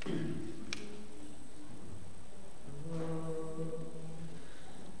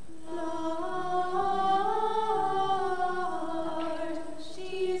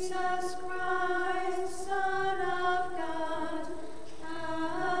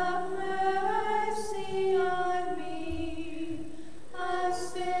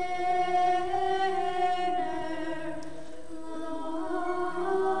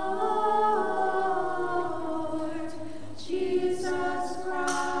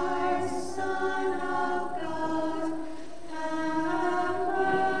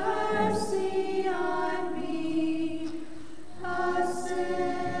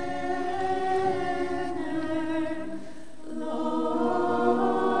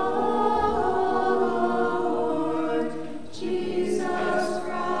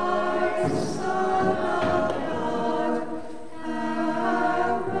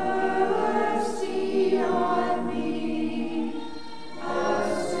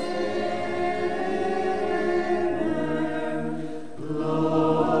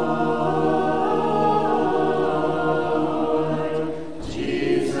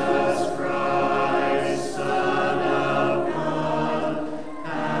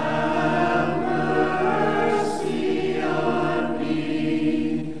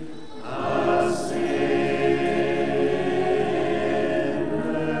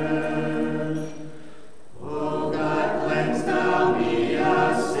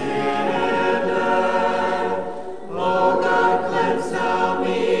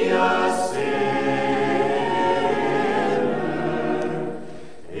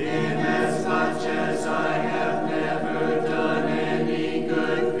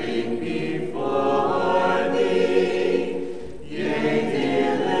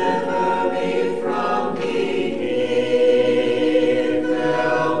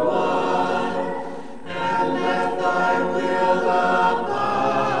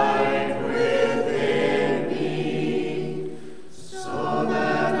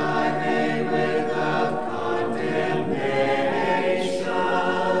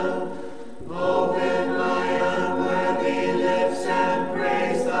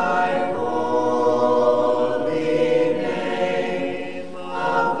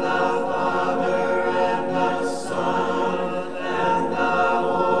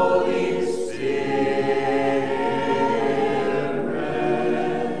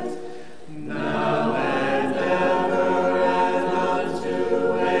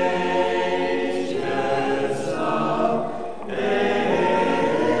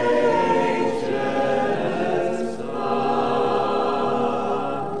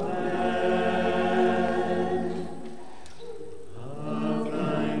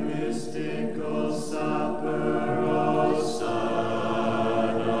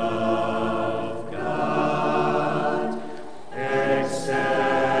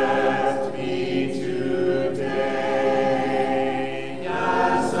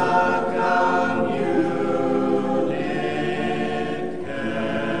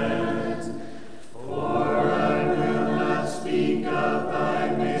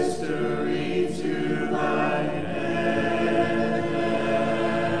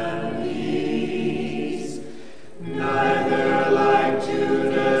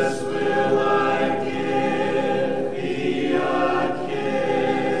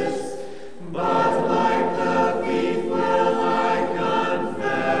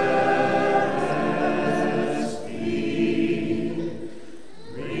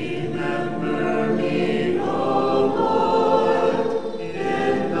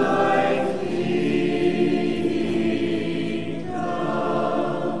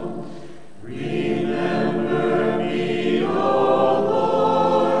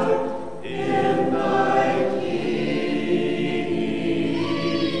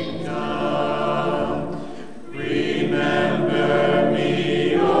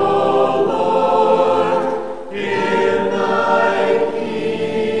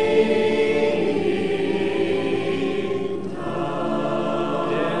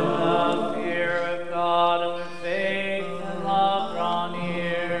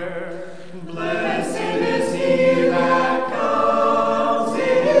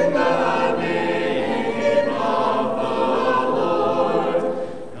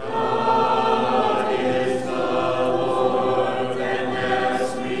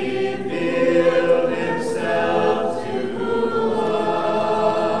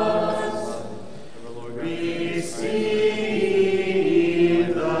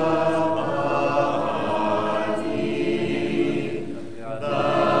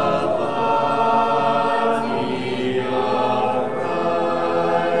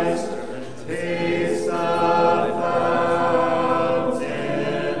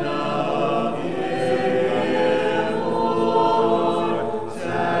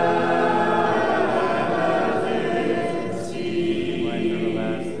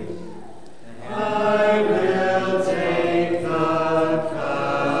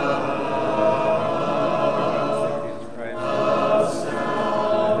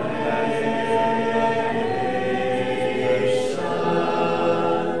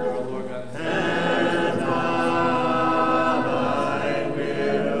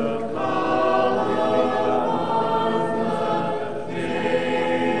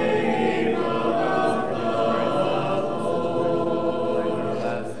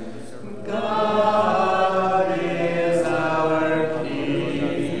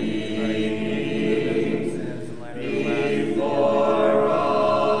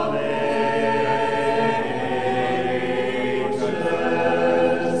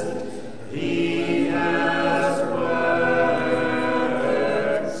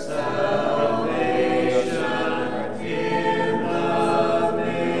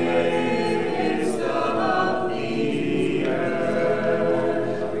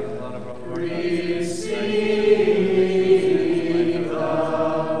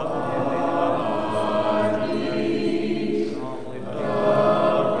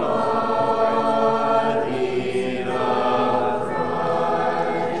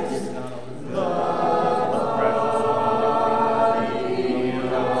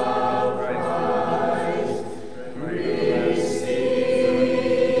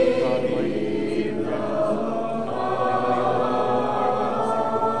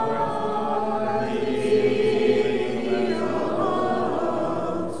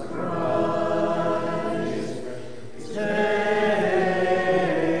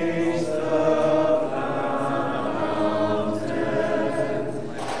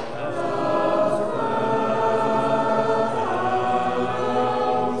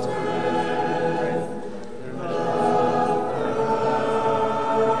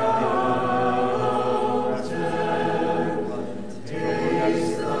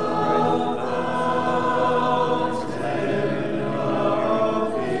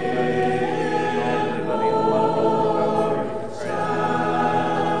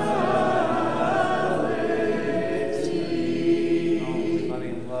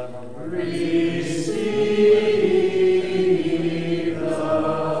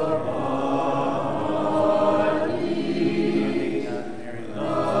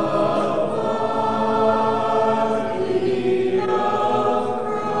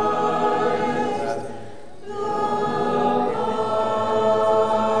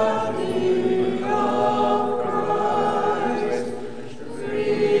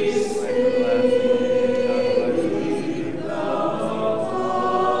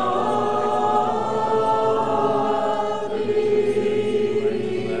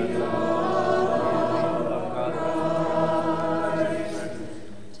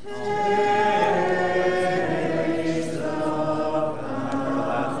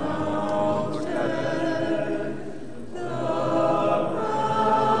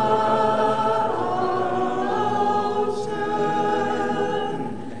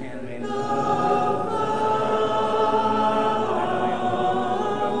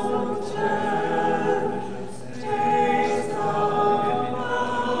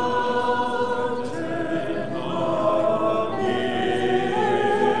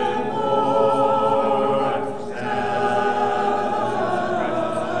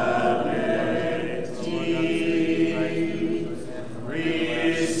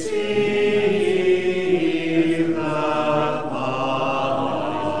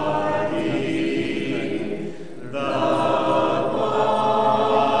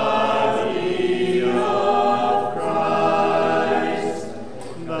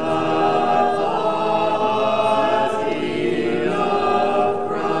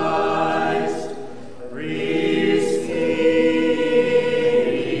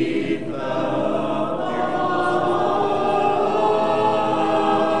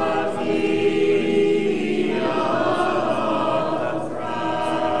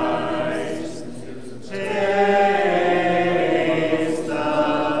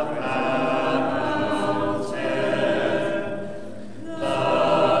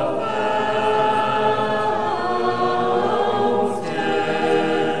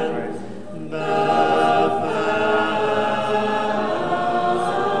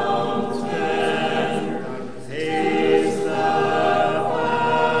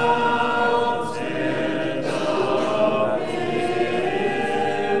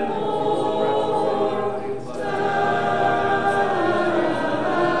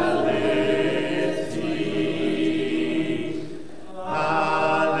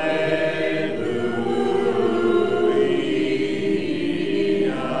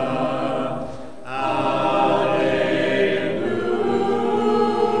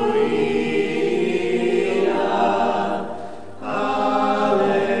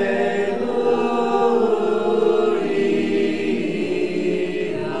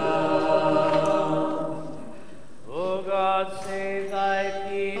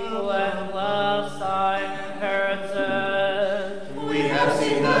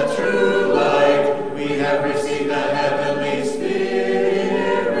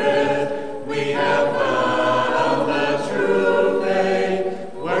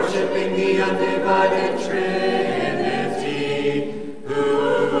 undivided Trinity,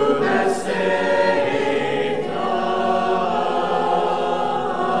 who has saved us.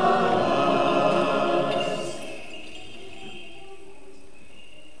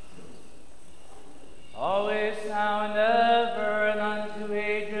 Always, now and ever, and unto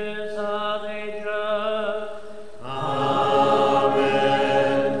ages of ages.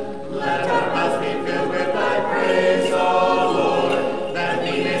 Amen. Let our mouths be filled with thy praise, O Lord, that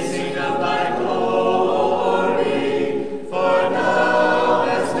we may sing of thy glory. For thou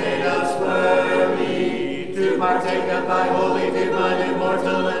hast made us worthy to partake of thy holy, divine,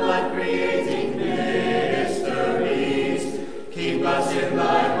 immortal, and life-creating mysteries. Keep us in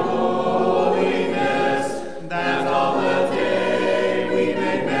thy holiness, that all the day we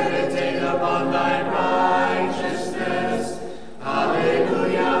may meditate upon thy righteousness.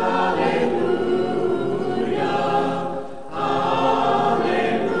 Alleluia, alleluia, alleluia.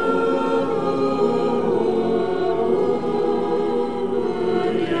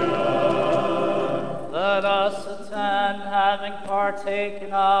 Let us attend, having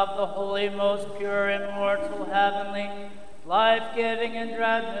partaken of the holy, most pure, immortal, heavenly, life-giving, and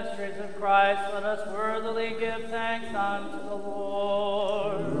dread mysteries of Christ, let us worthily give thanks unto the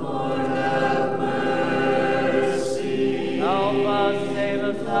Lord. Lord, have mercy. Help us, save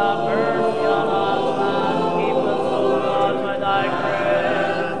us, have mercy on us, and keep us, O God, by thy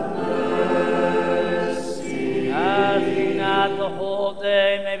grace. Asking that the whole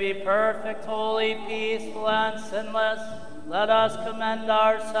day may be perfect, holy, peaceful, and sinless, let us commend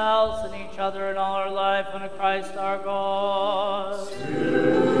ourselves and each other in all our life unto Christ our God.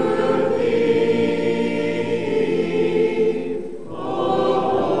 To thee, O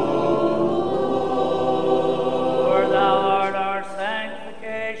For thou art our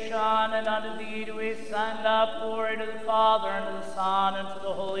sanctification, and unto thee do we send up glory to the Father, and to the Son, and to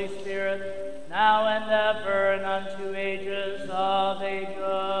the Holy Spirit, now and ever, and unto ages of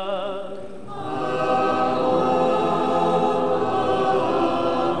ages.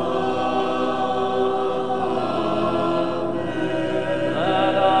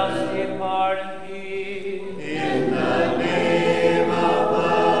 Let us depart in peace. In the name of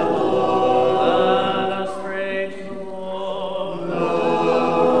the Lord. Let us praise the Lord.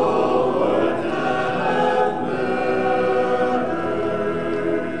 Lord, have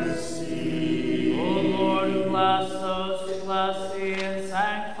mercy. O Lord, who bless those who bless thee, and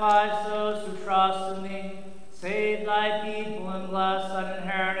sanctifies those who trust in thee, save thy people and bless thine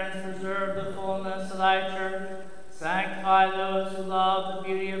inheritance, preserve the fullness of thy church. Sanctify those who love the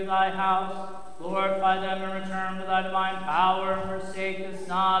beauty of thy house. Glorify them and return to thy divine power, and forsake us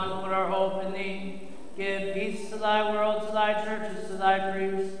not who put our hope in thee. Give peace to thy world, to thy churches, to thy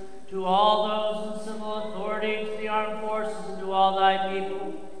priests, to all those in civil authority, to the armed forces, and to all thy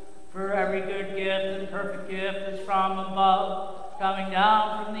people. For every good gift and perfect gift is from above, coming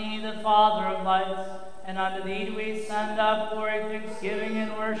down from thee, the Father of lights. And unto thee do we send up glory, thanksgiving,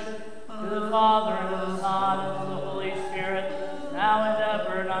 and worship, to the Father, and to the Son, and to the Holy Spirit, now and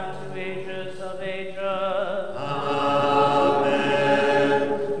ever, and unto ages of ages.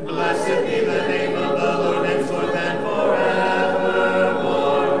 Amen. Blessed be the name of the Lord, henceforth and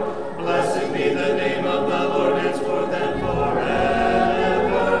forevermore. Blessed be the name of the Lord, henceforth and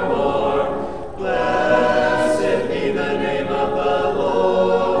forevermore. Blessed be the name of the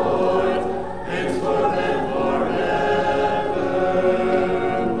Lord, henceforth and forevermore.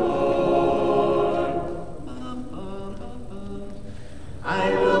 I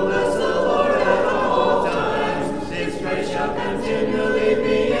will bless the Lord at all times. His praise shall continually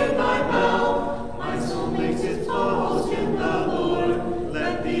be in my mouth. My soul makes its boast in the Lord.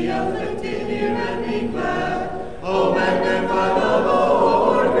 Let the afflicted hear and be glad. Oh, magnify the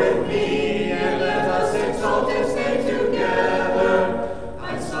Lord with me, and let us exalt his name together.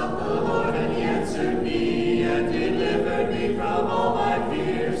 I sought the Lord, and he answered me, and delivered me from all my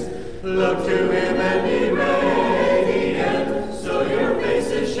fears. Look to him and be radiant, so your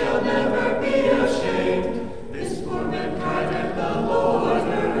faces shall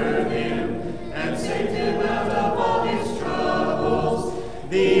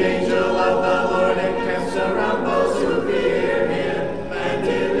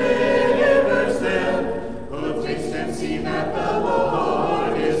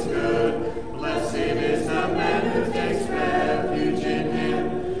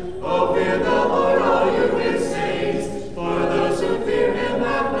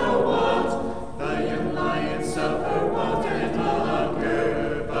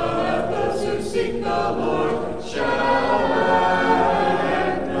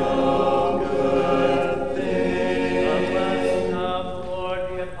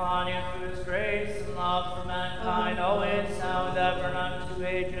upon you through his grace and love for mankind, always, now and ever, and unto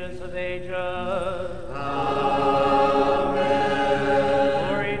ages of ages. Amen.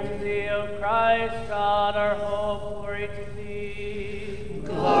 Glory to thee, O Christ, God, our hope. Glory to thee.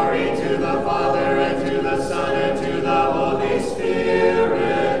 Glory to the Father, and to the Son, and to the Holy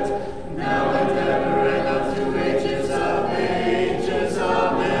Spirit, now and ever, and unto ages of ages.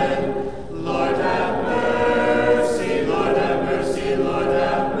 Amen. Lord have mercy, Lord have mercy, Lord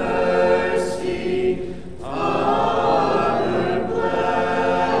have mercy. Father, bless.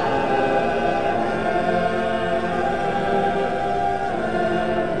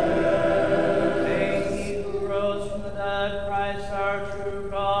 May he who rose from the dead, Christ our true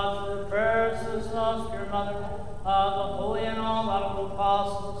God, through the prayers of his most pure mother, of the holy and all laudable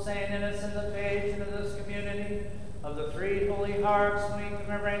apostles of St. Innocent the patron of this community, of the three holy Hierarchs whom we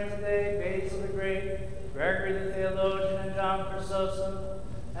commemorate today, Basil the Great, Gregory the Theologian, and John Chrysostom,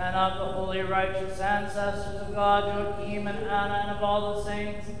 and of the holy righteous ancestors of God, Joachim and Anna, and of all the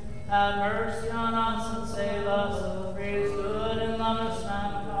saints, have mercy on us and save us of the priesthood and lovest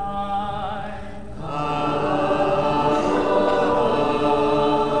mankind.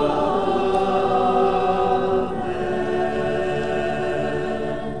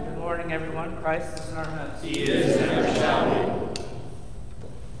 Good morning, everyone. Christ is in our midst. He is, and ever shall be.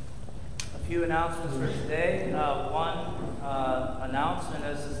 A few announcements for today. One announcement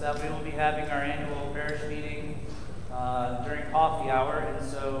is that we will be having our annual parish meeting during coffee hour, and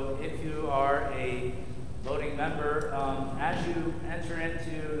so if you are a voting member, as you enter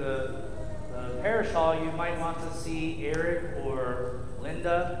into the parish hall, you might want to see Eric or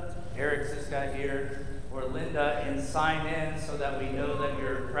Linda. Eric's this guy here, or Linda, and sign in so that we know that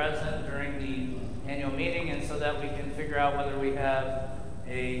you're present during the annual meeting, and so that we can figure out whether we have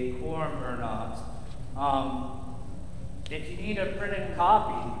a quorum or not. If you need a printed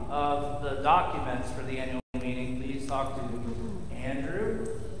copy of the documents for the annual meeting, please talk to Andrew.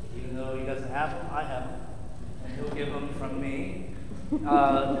 Even though he doesn't have them, I have them, and he'll give them from me.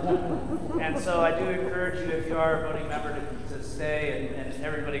 And so I do encourage you, if you are a voting member, to stay, and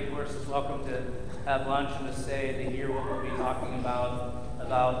everybody, of course, is welcome to have lunch and to stay to hear what we'll be talking about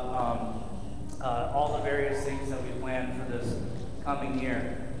all the various things that we plan for this coming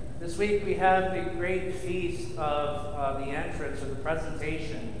year. This week we have the great feast of the entrance, or the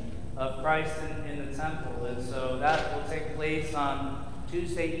presentation of Christ in the temple, and so that will take place on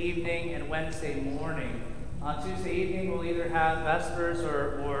Tuesday evening and Wednesday morning. On Tuesday evening we'll either have Vespers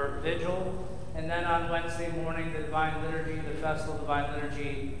or Vigil, and then on Wednesday morning the Divine Liturgy, the Festival Divine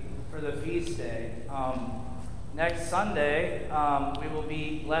Liturgy for the feast day. Next Sunday we will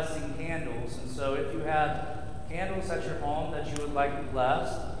be blessing candles, and so if you have candles at your home that you would like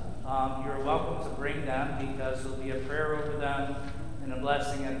blessed, you're welcome to bring them, because there'll be a prayer over them and a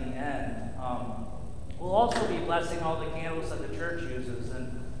blessing at the end. We'll also be blessing all the candles that the church uses,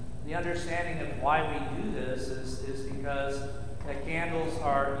 and the understanding of why we do this is because the candles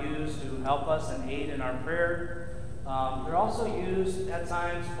are used to help us and aid in our prayer. They're also used at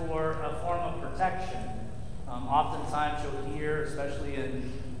times for a form of protection. Oftentimes you'll hear, especially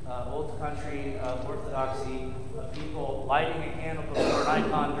in old country orthodoxy, people lighting a candle before an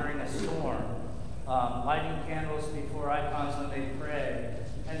icon during a storm, lighting candles before icons when they pray.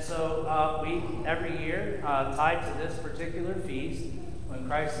 And so we, every year, tied to this particular feast, when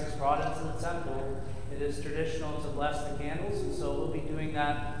Christ is brought into the temple, it is traditional to bless the candles, and so we'll be doing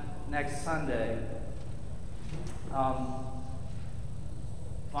that next Sunday.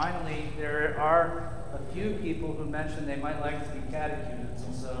 Finally, there are a few people who mentioned they might like to be catechumens,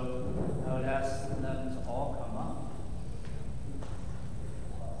 and so I would ask them to all come up.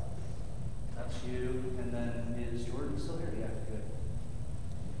 That's you, and then is Jordan still here? Yeah, good.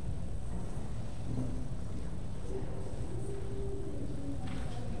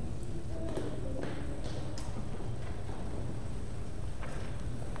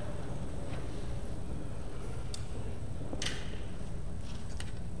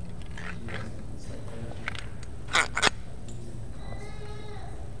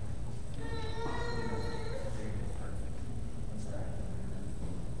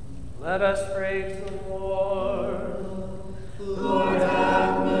 Let us pray to the Lord. Lord,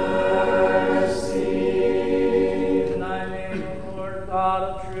 have mercy. In thy name, O Lord, God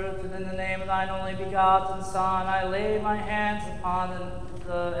of truth, and in the name of thine only begotten Son, I lay my hands upon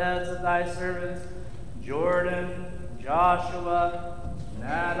the heads of thy servants, Jordan, Joshua,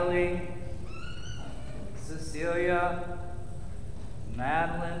 Natalie, Cecilia,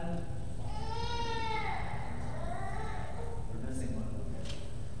 Madeline. We're missing one.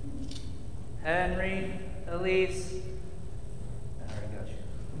 Henry, Elise, I already got you.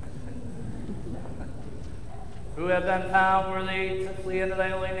 who have been found worthy to flee into thy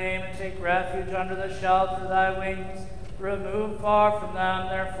holy name and take refuge under the shelter of thy wings, remove far from them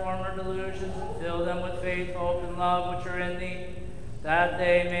their former delusions and fill them with faith, hope, and love which are in thee, that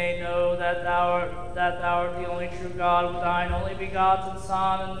they may know that thou art the only true God, with thine only begotten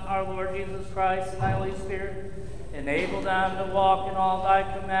Son, and our Lord Jesus Christ, and thy Holy Spirit. Enable them to walk in all thy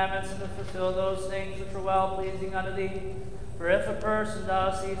commandments and to fulfill those things which are well-pleasing unto thee. For if a person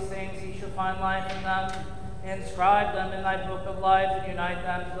does these things, he shall find life in them. Inscribe them in thy book of life, and unite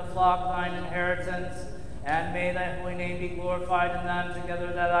them to the flock of thine inheritance. And may thy holy name be glorified in them, together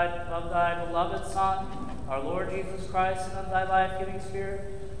of thy beloved Son, our Lord Jesus Christ, and of thy life-giving Spirit.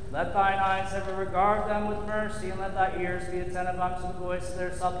 Let thine eyes ever regard them with mercy, and let thy ears be attentive unto the voice of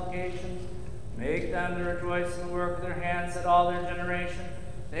their supplications. Make them to rejoice in the work of their hands at all their generation.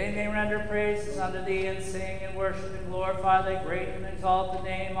 They may render praises unto thee, and sing and worship and glorify thy great and exalted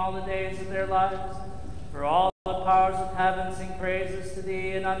name all the days of their lives. For all the powers of heaven sing praises to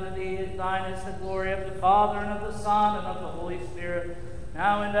thee, and unto thee thine is the glory of the Father, and of the Son, and of the Holy Spirit,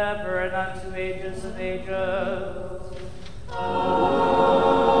 now and ever, and unto ages of ages. Amen.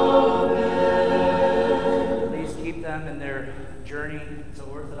 Please keep them in their journey to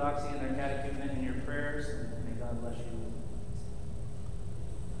orthodoxy and their catechumen in your prayers. May God bless you.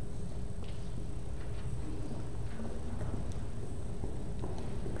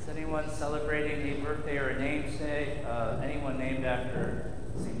 Is anyone celebrating a birthday or a namesday? Anyone named after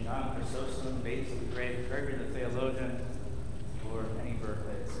St. John Chrysostom, Basil, Gregory the Theologian, or any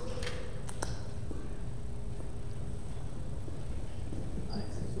birthdays?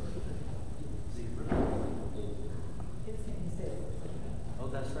 Oh,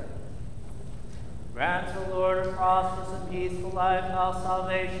 that's right. Grant, O Lord, a prosperous and peaceful life, how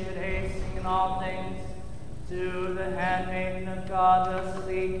salvation and hastening in all things. To the handmaiden of God, Basil,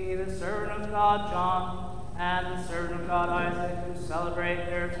 the servant of God, John, and the servant of God, Isaac, who celebrate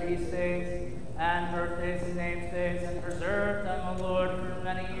their feast days and birthdays and namesdays, and preserve them, O Lord, for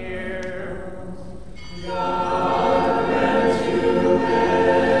many years. God grant you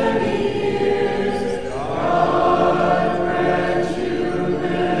many years. God grant you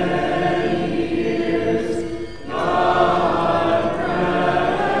many years. God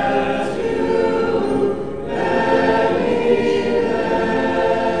grant you many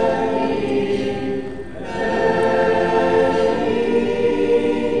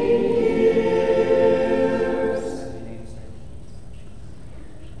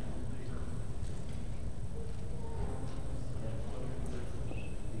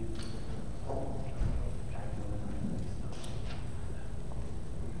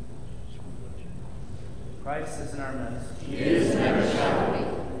Christ is in our midst. He is never shall be.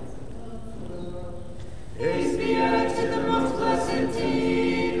 Peace be unto the most blessed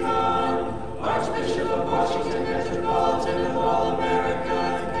Deacon, Archbishop of Washington, Metropolitan of all America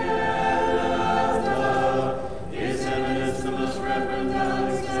and Canada. His Eminence the Most Reverend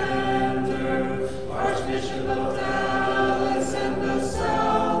Alexander, Archbishop of